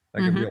example,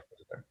 like a real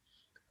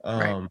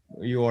prisoner,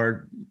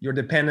 you're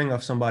depending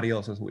of somebody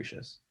else's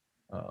wishes,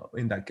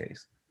 in that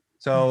case.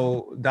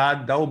 So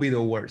that will be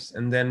the worst.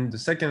 And then the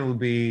second will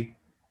be,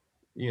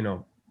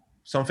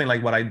 something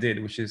like what I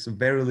did, which is a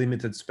very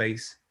limited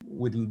space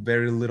with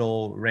very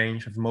little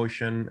range of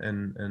motion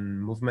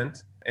and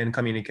movement and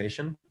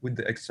communication with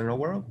the external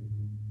world.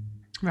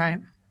 Right.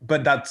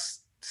 But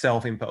that's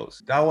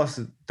self-imposed. That was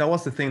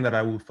the thing that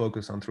I would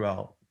focus on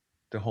throughout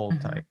the whole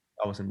time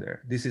I was in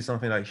there. This is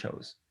something I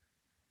chose.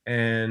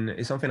 And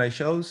it's something I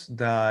chose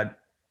that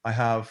I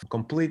have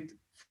complete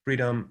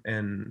freedom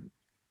and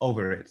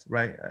over it,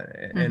 right?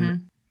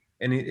 And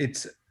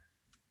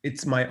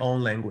it's my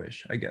own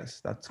language, I guess.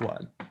 That's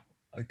what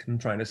I'm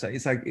trying to say.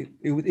 It's like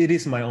it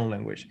is my own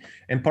language.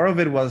 And part of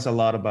it was a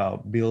lot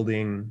about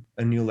building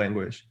a new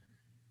language.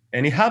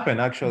 And it happened,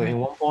 actually. At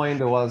one point,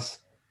 there was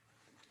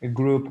a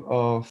group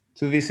of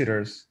 2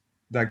 visitors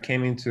that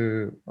came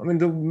into,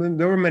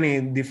 there were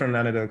many different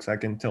anecdotes I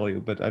can tell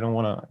you, but I don't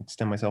want to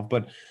extend myself.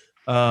 But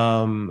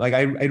like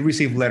I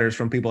received letters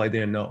from people I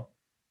didn't know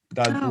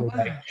that were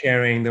like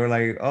sharing. They were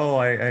like, oh,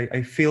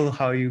 I feel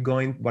what are you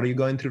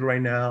going through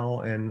right now,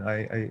 and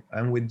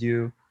I'm with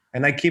you.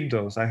 And I keep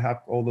those. I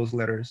have all those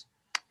letters.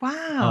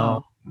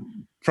 Wow.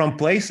 From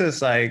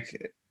places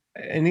like,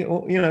 and it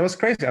was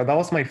crazy. That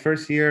was my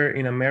first year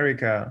in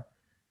America,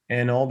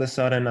 and all of a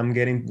sudden I'm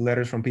getting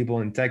letters from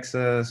people in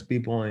Texas,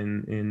 people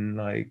in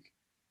like,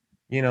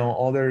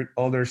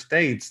 other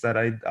states that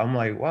I'm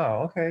like,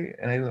 wow, okay.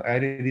 And I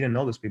didn't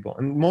know those people.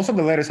 And most of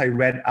the letters I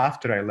read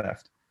after I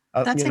left.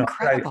 That's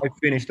incredible. I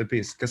finished the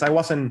piece because I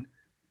wasn't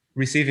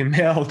receiving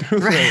mail through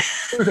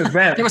the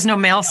van. There was no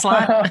mail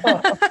slot.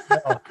 No.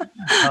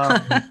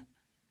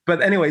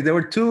 But anyway, there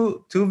were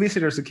two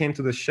visitors who came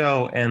to the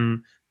show,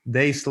 and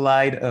they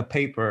slide a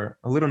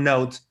little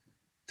note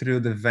through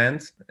the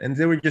vent, and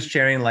they were just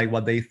sharing like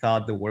what they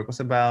thought the work was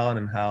about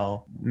and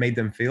how it made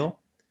them feel.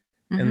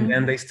 And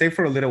then they stayed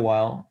for a little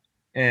while,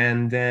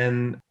 and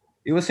then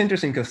it was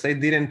interesting because they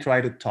didn't try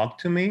to talk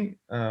to me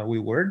with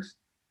words,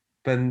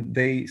 but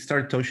they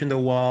started touching the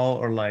wall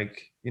or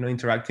like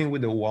interacting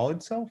with the wall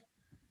itself.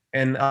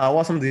 And I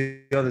was on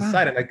the other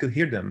side, and I could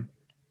hear them.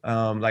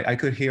 Like I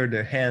could hear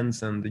the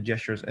hands and the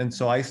gestures, and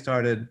so I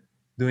started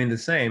doing the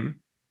same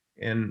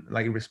and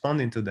like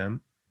responding to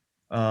them.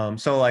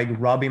 So like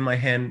rubbing my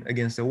hand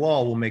against the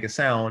wall will make a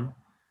sound,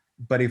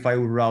 but if I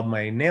would rub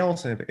my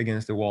nails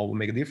against the wall, will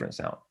make a different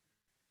sound.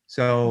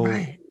 So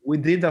we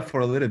did that for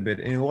a little bit,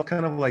 and it was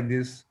kind of like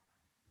this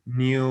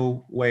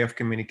new way of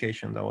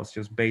communication that was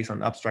just based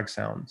on abstract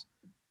sounds.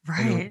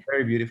 And it was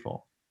very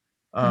beautiful.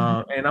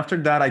 And after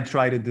that, I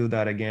tried to do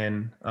that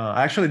again.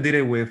 I actually did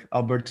it with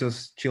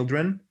Alberto's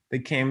children. They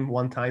came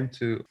one time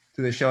to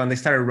the show, and they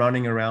started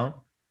running around,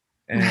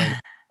 and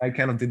I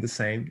kind of did the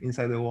same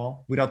inside the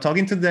wall without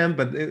talking to them,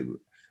 but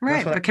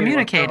but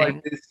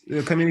communicating.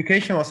 The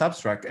communication was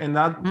abstract, and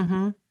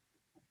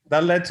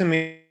that led to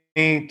me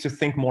to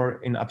think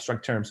more in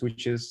abstract terms,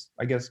 which is,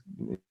 I guess,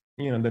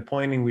 the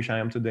point in which I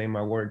am today in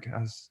my work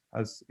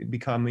has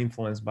become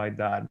influenced by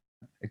that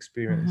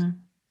experience.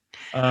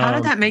 How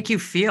did that make you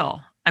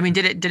feel? I mean,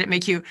 did it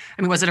make you,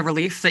 I mean, was it a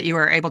relief that you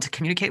were able to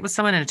communicate with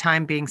someone in a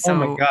time being Oh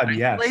my so God,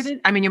 yes. isolated?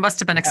 I mean, you must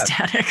have been Yes.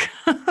 ecstatic.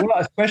 Well,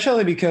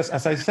 especially because,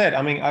 as I said,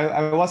 I mean,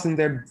 I wasn't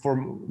there for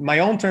my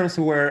own terms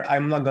where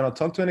I'm not going to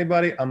talk to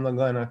anybody. I'm not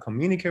going to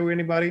communicate with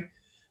anybody.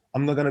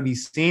 I'm not going to be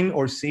seen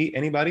or see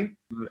anybody.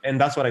 And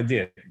that's what I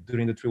did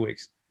during the 3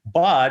 weeks.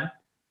 But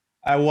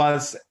I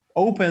was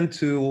open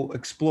to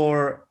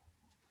explore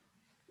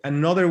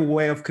another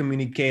way of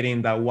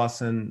communicating that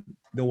wasn't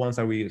the ones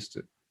that we used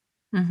to.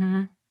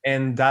 Mm-hmm.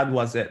 And that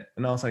was it.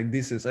 And I was like,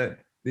 this is it.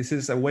 This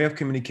is a way of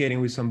communicating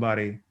with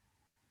somebody.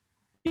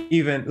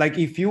 Even like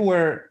if you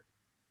were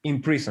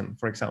in prison,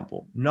 for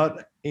example,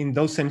 not in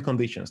those same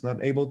conditions,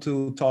 not able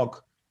to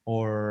talk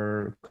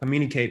or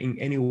communicate in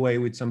any way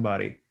with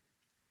somebody,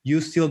 you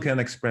still can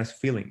express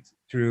feelings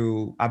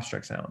through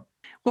abstract sound.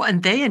 Well,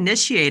 and they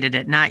initiated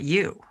it, not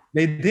you.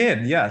 They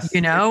did, yes.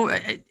 You know,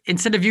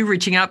 instead of you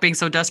reaching out, being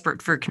so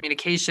desperate for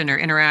communication or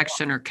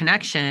interaction or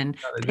connection,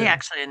 they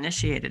actually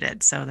initiated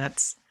it. So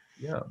that's,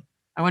 yeah.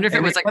 I wonder if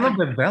it was like kind of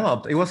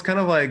developed. It was kind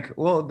of like,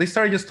 well, they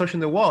started just touching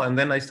the wall, and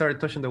then I started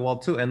touching the wall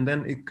too, and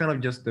then it kind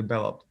of just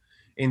developed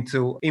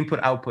into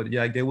input output.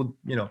 Yeah, like they would,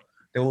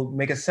 they will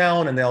make a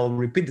sound and they'll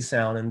repeat the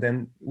sound, and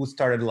then we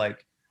started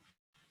like,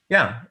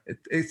 yeah,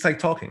 it's like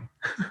talking.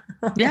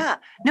 Yeah,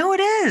 no,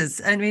 it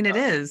is. I mean, it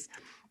is.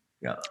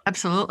 Yeah,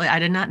 absolutely. I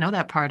did not know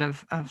that part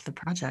of the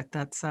project.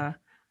 That's I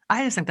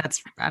just think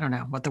that's, I don't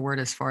know what the word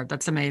is for it.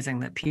 That's amazing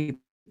that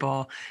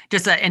people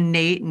just an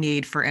innate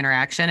need for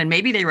interaction, and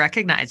maybe they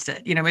recognized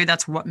it. You know, maybe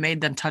that's what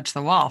made them touch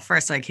the wall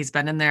first. Like he's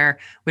been in there.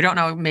 We don't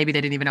know. Maybe they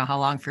didn't even know how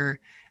long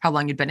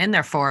you'd been in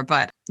there for.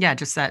 But yeah,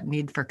 just that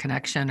need for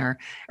connection, or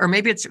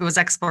maybe it was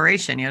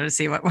exploration. You know, to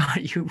see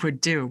what you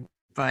would do.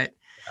 But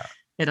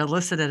it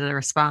elicited a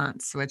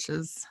response, which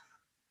is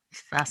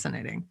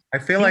fascinating. I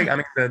feel like, I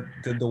mean,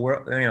 the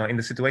world, in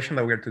the situation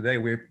that we're today,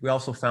 we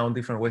also found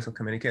different ways of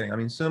communicating. I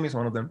mean, Zoom is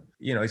one of them.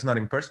 It's not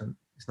in person.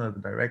 It's not the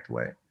direct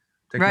way.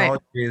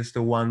 Technology is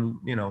the one,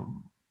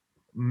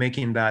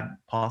 making that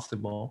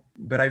possible.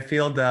 But I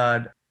feel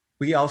that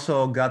we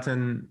also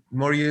gotten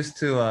more used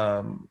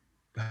to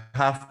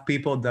have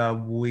people that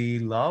we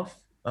love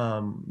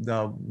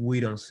that we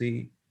don't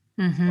see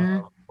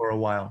for a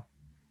while.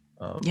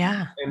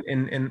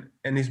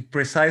 And it's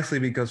precisely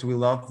because we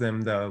love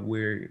them that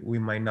we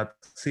might not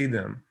see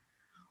them.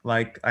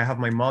 Like I have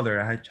my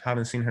mother, I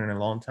haven't seen her in a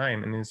long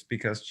time, and it's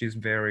because she's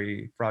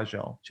very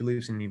fragile. She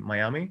lives in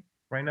Miami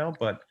right now,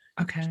 but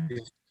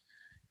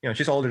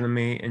she's older than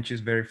me, and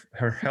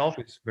her health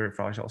is very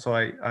fragile. So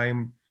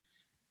I'm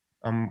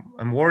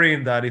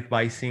worried that if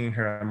by seeing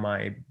her, I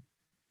might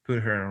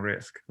put her in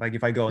risk. Like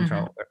if I go and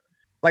travel,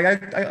 like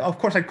I of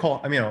course I call.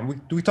 I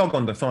mean, we talk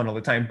on the phone all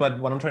the time, but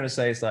what I'm trying to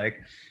say is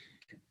like,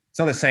 it's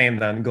not the same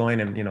than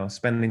going and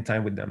spending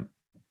time with them.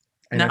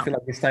 And I feel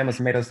like this time has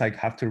made us like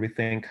have to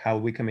rethink how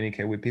we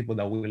communicate with people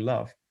that we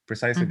love,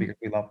 precisely because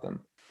we love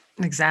them.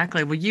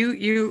 Exactly. Well,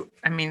 you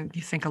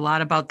think a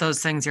lot about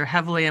those things. You're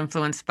heavily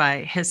influenced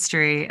by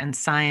history and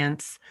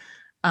science.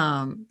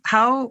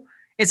 How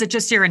is it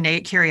just your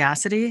innate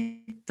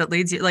curiosity that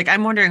leads you? Like,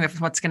 I'm wondering if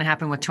what's going to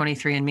happen with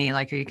 23andMe.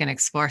 Like, are you going to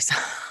explore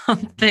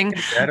something?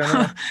 I don't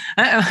know.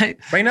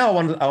 Right now,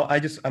 I'm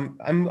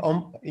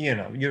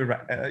you're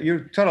right.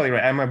 You're totally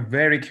right. I'm a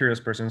very curious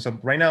person. So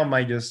right now, I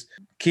might just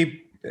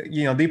keep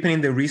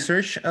deepening the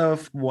research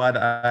of what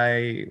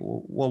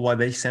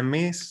they send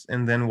me,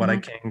 and then what I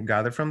can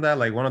gather from that.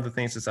 Like one of the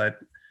things is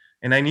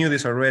and I knew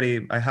this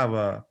already, I have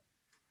a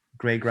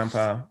great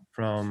grandpa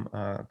from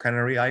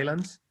Canary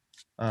Islands,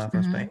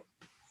 from Spain,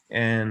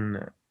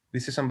 and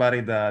this is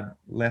somebody that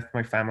left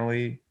my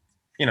family,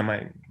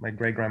 my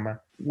great grandma.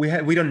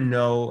 We don't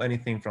know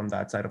anything from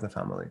that side of the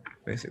family,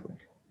 basically.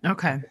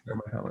 Okay.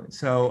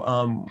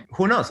 So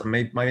who knows?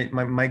 Might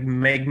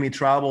make me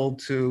travel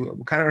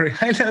to Canary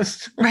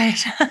Islands,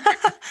 right?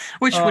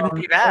 Which wouldn't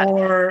be bad.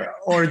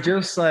 Or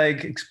just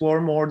like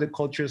explore more the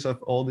cultures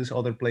of all these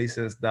other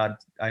places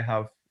that I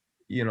have,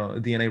 a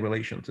DNA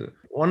relation to.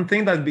 One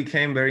thing that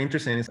became very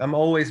interesting is I'm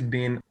always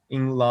been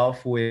in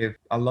love with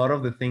a lot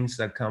of the things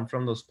that come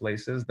from those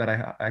places that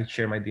I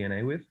share my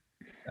DNA with.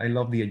 I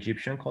love the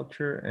Egyptian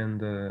culture,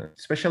 and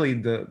especially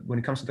when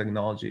it comes to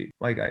technology,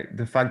 like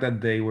the fact that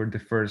they were the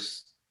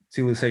first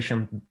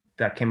civilization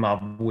that came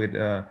up with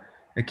a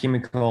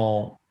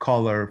chemical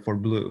color for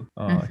blue,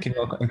 a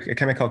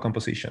chemical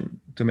composition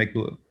to make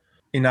blue.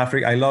 In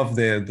Africa, I love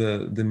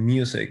the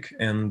music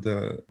and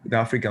the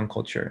African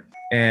culture,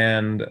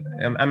 and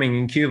I mean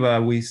in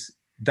Cuba, it's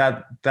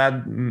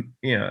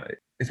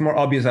more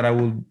obvious that I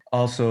would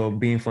also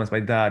be influenced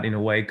by that in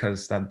a way,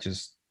 because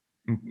that's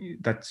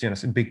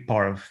a big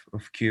part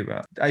of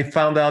Cuba. I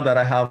found out that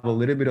I have a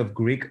little bit of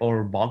Greek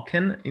or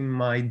Balkan in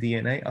my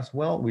DNA as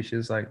well, which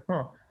is like,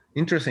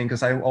 interesting,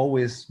 because I've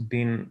always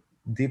been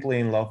deeply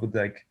in love with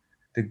like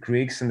the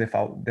Greeks and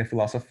the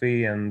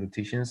philosophy and the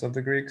teachings of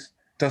the Greeks.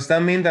 Does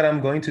that mean that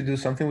I'm going to do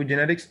something with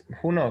genetics?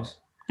 Who knows?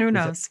 Who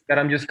knows? That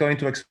I'm just going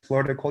to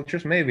explore the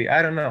cultures? Maybe.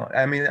 I don't know.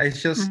 I mean,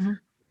 it's just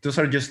those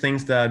are just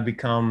things that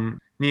become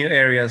new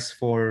areas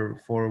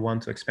for one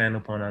to expand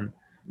upon. And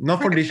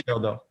Not for this show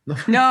though.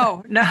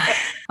 No. I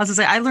was gonna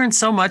say, I learned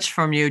so much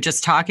from you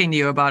just talking to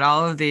you about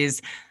all of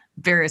these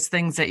various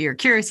things that you're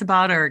curious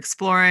about or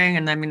exploring.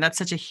 And I mean, that's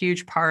such a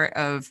huge part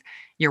of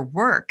your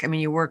work. I mean,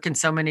 you work in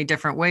so many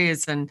different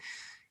ways. And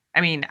I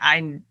mean,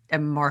 I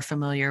am more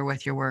familiar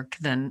with your work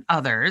than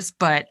others,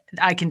 but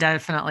I can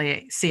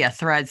definitely see a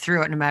thread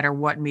through it no matter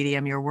what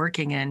medium you're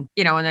working in.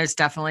 And there's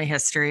definitely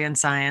history and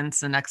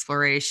science and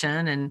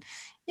exploration and,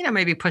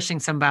 maybe pushing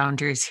some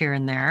boundaries here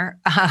and there.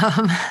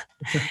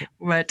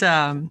 But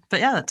yeah,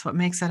 that's what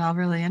makes it all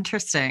really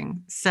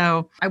interesting.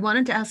 So I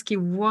wanted to ask you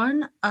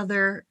one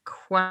other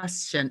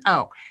question.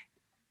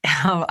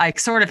 I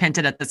sort of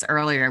hinted at this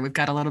earlier. We've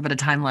got a little bit of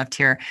time left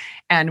here.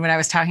 And when I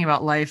was talking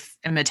about life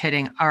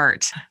imitating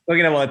art.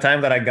 Talking about the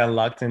time that I got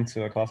locked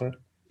into a closet.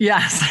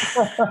 Yes.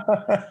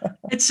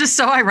 It's just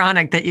so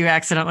ironic that you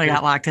accidentally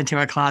got locked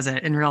into a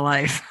closet in real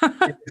life.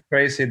 It's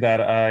crazy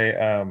that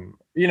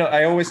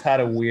I always had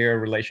a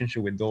weird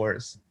relationship with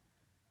doors.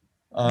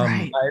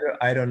 Right.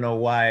 I don't know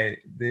why.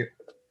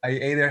 I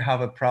either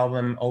have a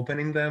problem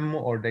opening them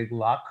or they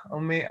lock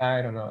on me.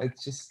 I don't know.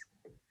 It's just...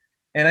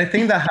 And I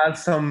think that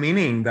has some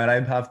meaning that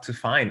I have to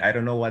find. I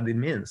don't know what it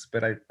means,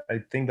 but I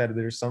think that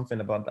there's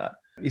something about that.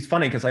 It's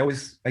funny because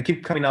I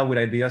keep coming out with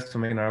ideas to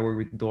make an artwork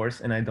with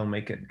doors and I don't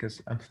make it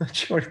because I'm not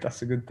sure if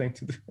that's a good thing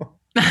to do.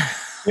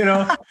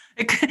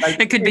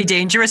 It could be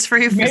dangerous for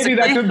you physically.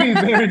 Maybe that could be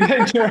very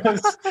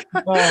dangerous.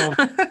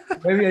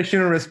 Maybe I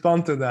shouldn't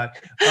respond to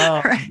that.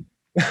 Right.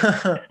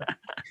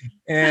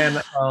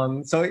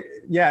 And so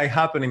yeah, it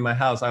happened in my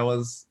house.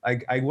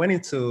 I went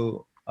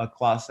into a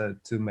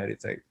closet to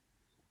meditate.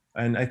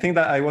 And I think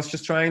that I was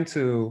just trying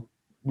to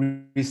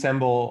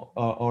resemble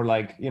or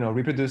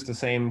reproduce the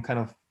same kind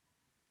of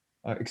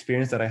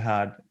experience that I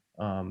had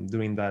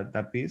during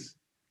that piece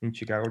in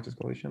Chicago Artist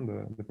Coalition,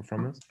 the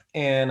performance.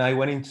 And I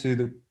went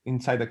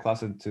inside the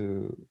closet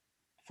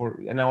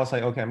and I was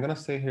like, okay, I'm gonna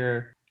stay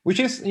here, which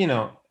is,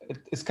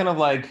 it's kind of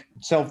like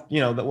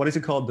what is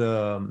it called?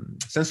 The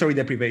sensory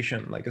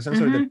deprivation, like a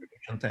sensory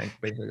deprivation tank,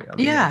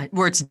 basically.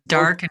 Where it's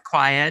dark and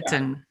quiet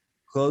and...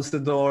 Close the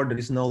door, there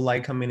is no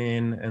light coming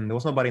in, and there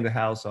was nobody in the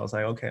house. So I was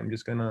like, okay, I'm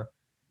just gonna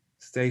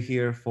stay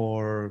here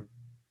for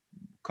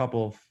a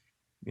couple of,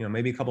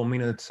 maybe a couple of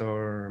minutes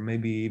or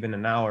maybe even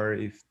an hour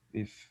if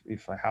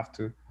I have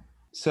to.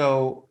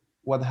 So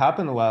what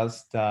happened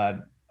was that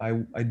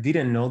I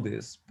didn't know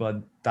this,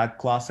 but that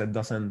closet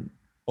doesn't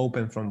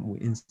open from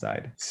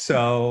inside.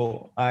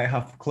 So I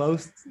have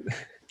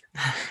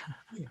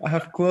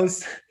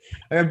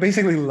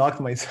basically locked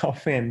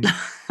myself in.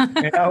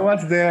 And I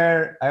was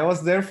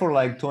there for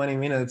like 20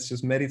 minutes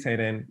just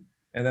meditating.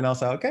 And then I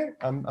was like, okay,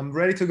 I'm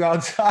ready to go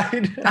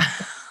outside.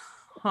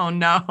 Oh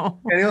no.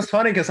 And it was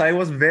funny because I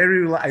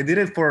did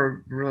it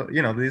for,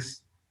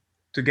 this,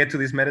 to get to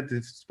this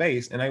meditative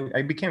space. And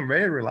I became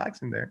very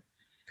relaxed in there.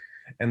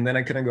 And then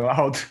I couldn't go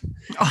out.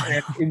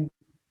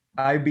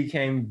 I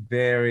became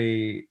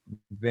very,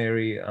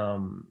 very,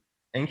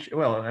 anxious.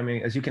 Well, I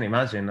mean, as you can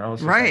imagine, I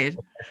was right.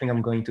 Like, I think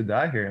I'm going to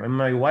die here. And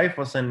my wife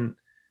wasn't,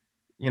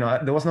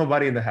 there was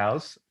nobody in the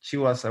house. She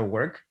was at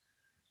work.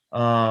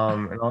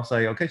 And I was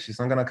like, okay, she's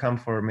not gonna come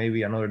for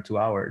maybe another 2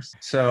 hours.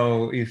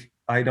 So if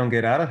I don't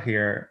get out of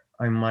here,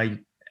 I might.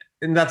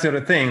 And that's the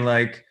other thing.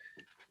 Like,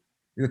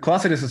 the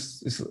closet is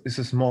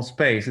a small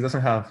space. It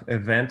doesn't have a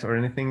vent or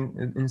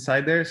anything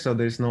inside there, so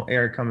there's no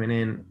air coming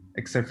in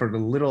except for the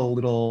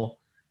little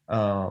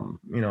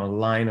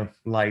line of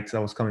lights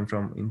that was coming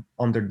from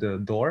under the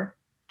door.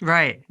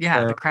 Right.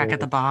 Yeah. The crack at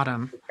the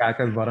bottom. The crack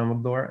at the bottom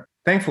of the door.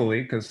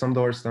 Thankfully, because some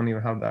doors don't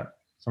even have that.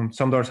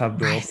 Some doors have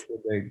doors,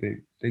 right.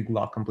 They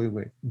lock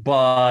completely.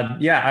 But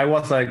yeah, I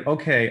was like,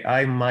 okay,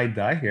 I might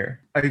die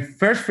here. I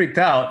first freaked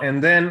out,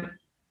 and then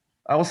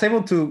I was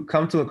able to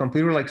come to a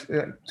complete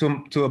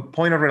to a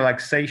point of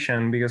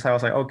relaxation, because I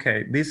was like,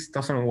 okay, this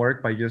doesn't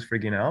work by just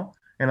freaking out,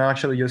 and I'm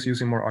actually just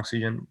using more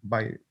oxygen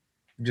by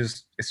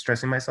just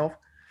stressing myself.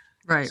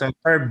 Right. So I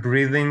started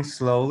breathing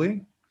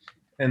slowly,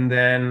 and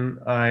then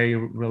I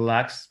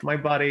relaxed my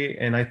body,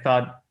 and I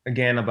thought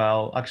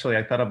about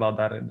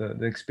that,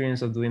 the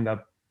experience of doing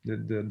that,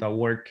 the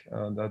work,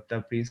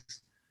 that piece,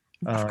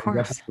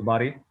 the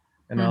body.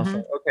 And I was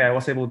like, okay, I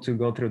was able to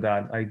go through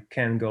that. I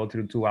can go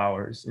through 2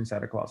 hours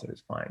inside a closet,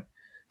 it's fine.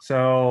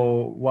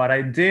 So what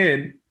I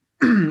did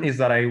is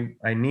that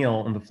I kneel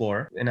on the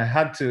floor, and I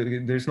had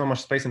to, there's not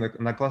much space in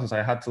that closet, so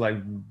I had to like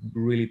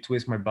really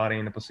twist my body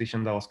in a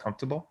position that was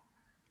comfortable.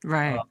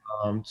 Right.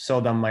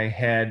 So that my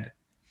head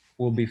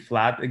will be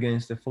flat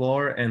against the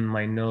floor and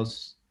my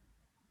nose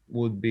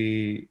would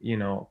be,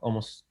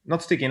 almost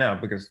not sticking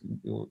out, because,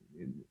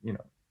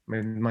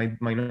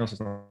 my nose is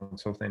not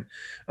so thin,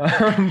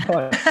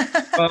 but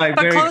like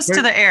but close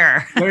to the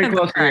air. Very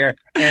close to the air.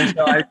 And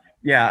so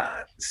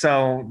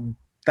so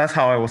that's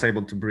how I was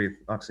able to breathe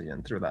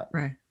oxygen through that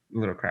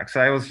little crack.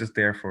 So I was just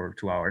there for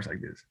 2 hours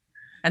like this.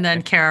 And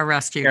then Kara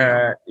rescued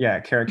you. Yeah,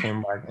 Kara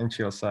came back and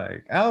she was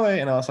like, "Ale,"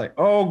 and I was like,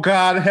 "Oh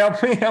God,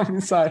 help me! I'm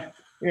inside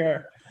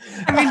here."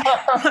 I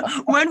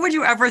mean, when would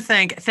you ever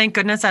think, thank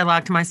goodness I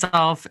locked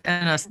myself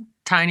in a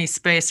tiny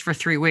space for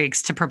 3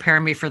 weeks to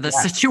prepare me for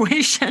this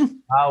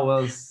situation.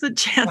 The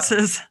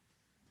chances.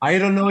 I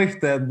don't know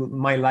if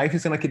my life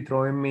is going to keep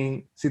throwing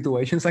me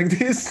situations like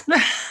this.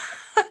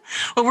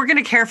 Well, we're going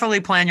to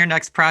carefully plan your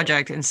next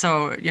project. And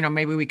so,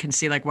 maybe we can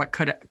see like what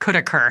could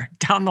occur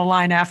down the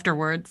line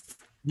afterwards.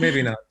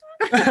 Maybe not.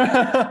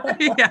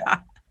 Yeah.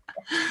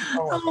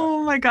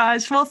 Oh my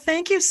gosh. Well,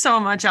 thank you so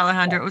much,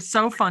 Alejandro. It was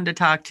so fun to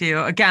talk to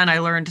you. Again, I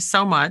learned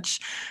so much.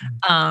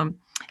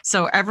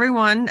 So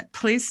everyone,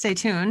 please stay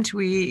tuned.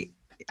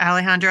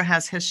 Alejandro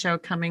has his show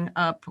coming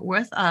up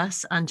with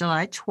us on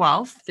July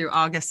 12th through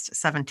August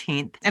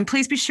 17th. And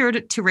please be sure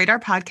to rate our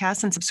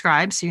podcast and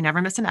subscribe so you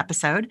never miss an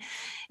episode.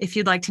 If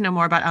you'd like to know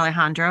more about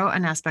Alejandro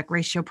and Aspect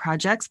Ratio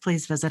projects,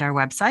 please visit our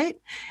website.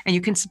 And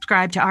you can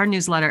subscribe to our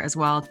newsletter as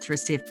well to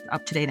receive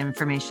up-to-date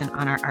information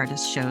on our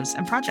artists, shows,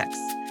 and projects.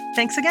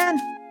 Thanks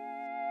again.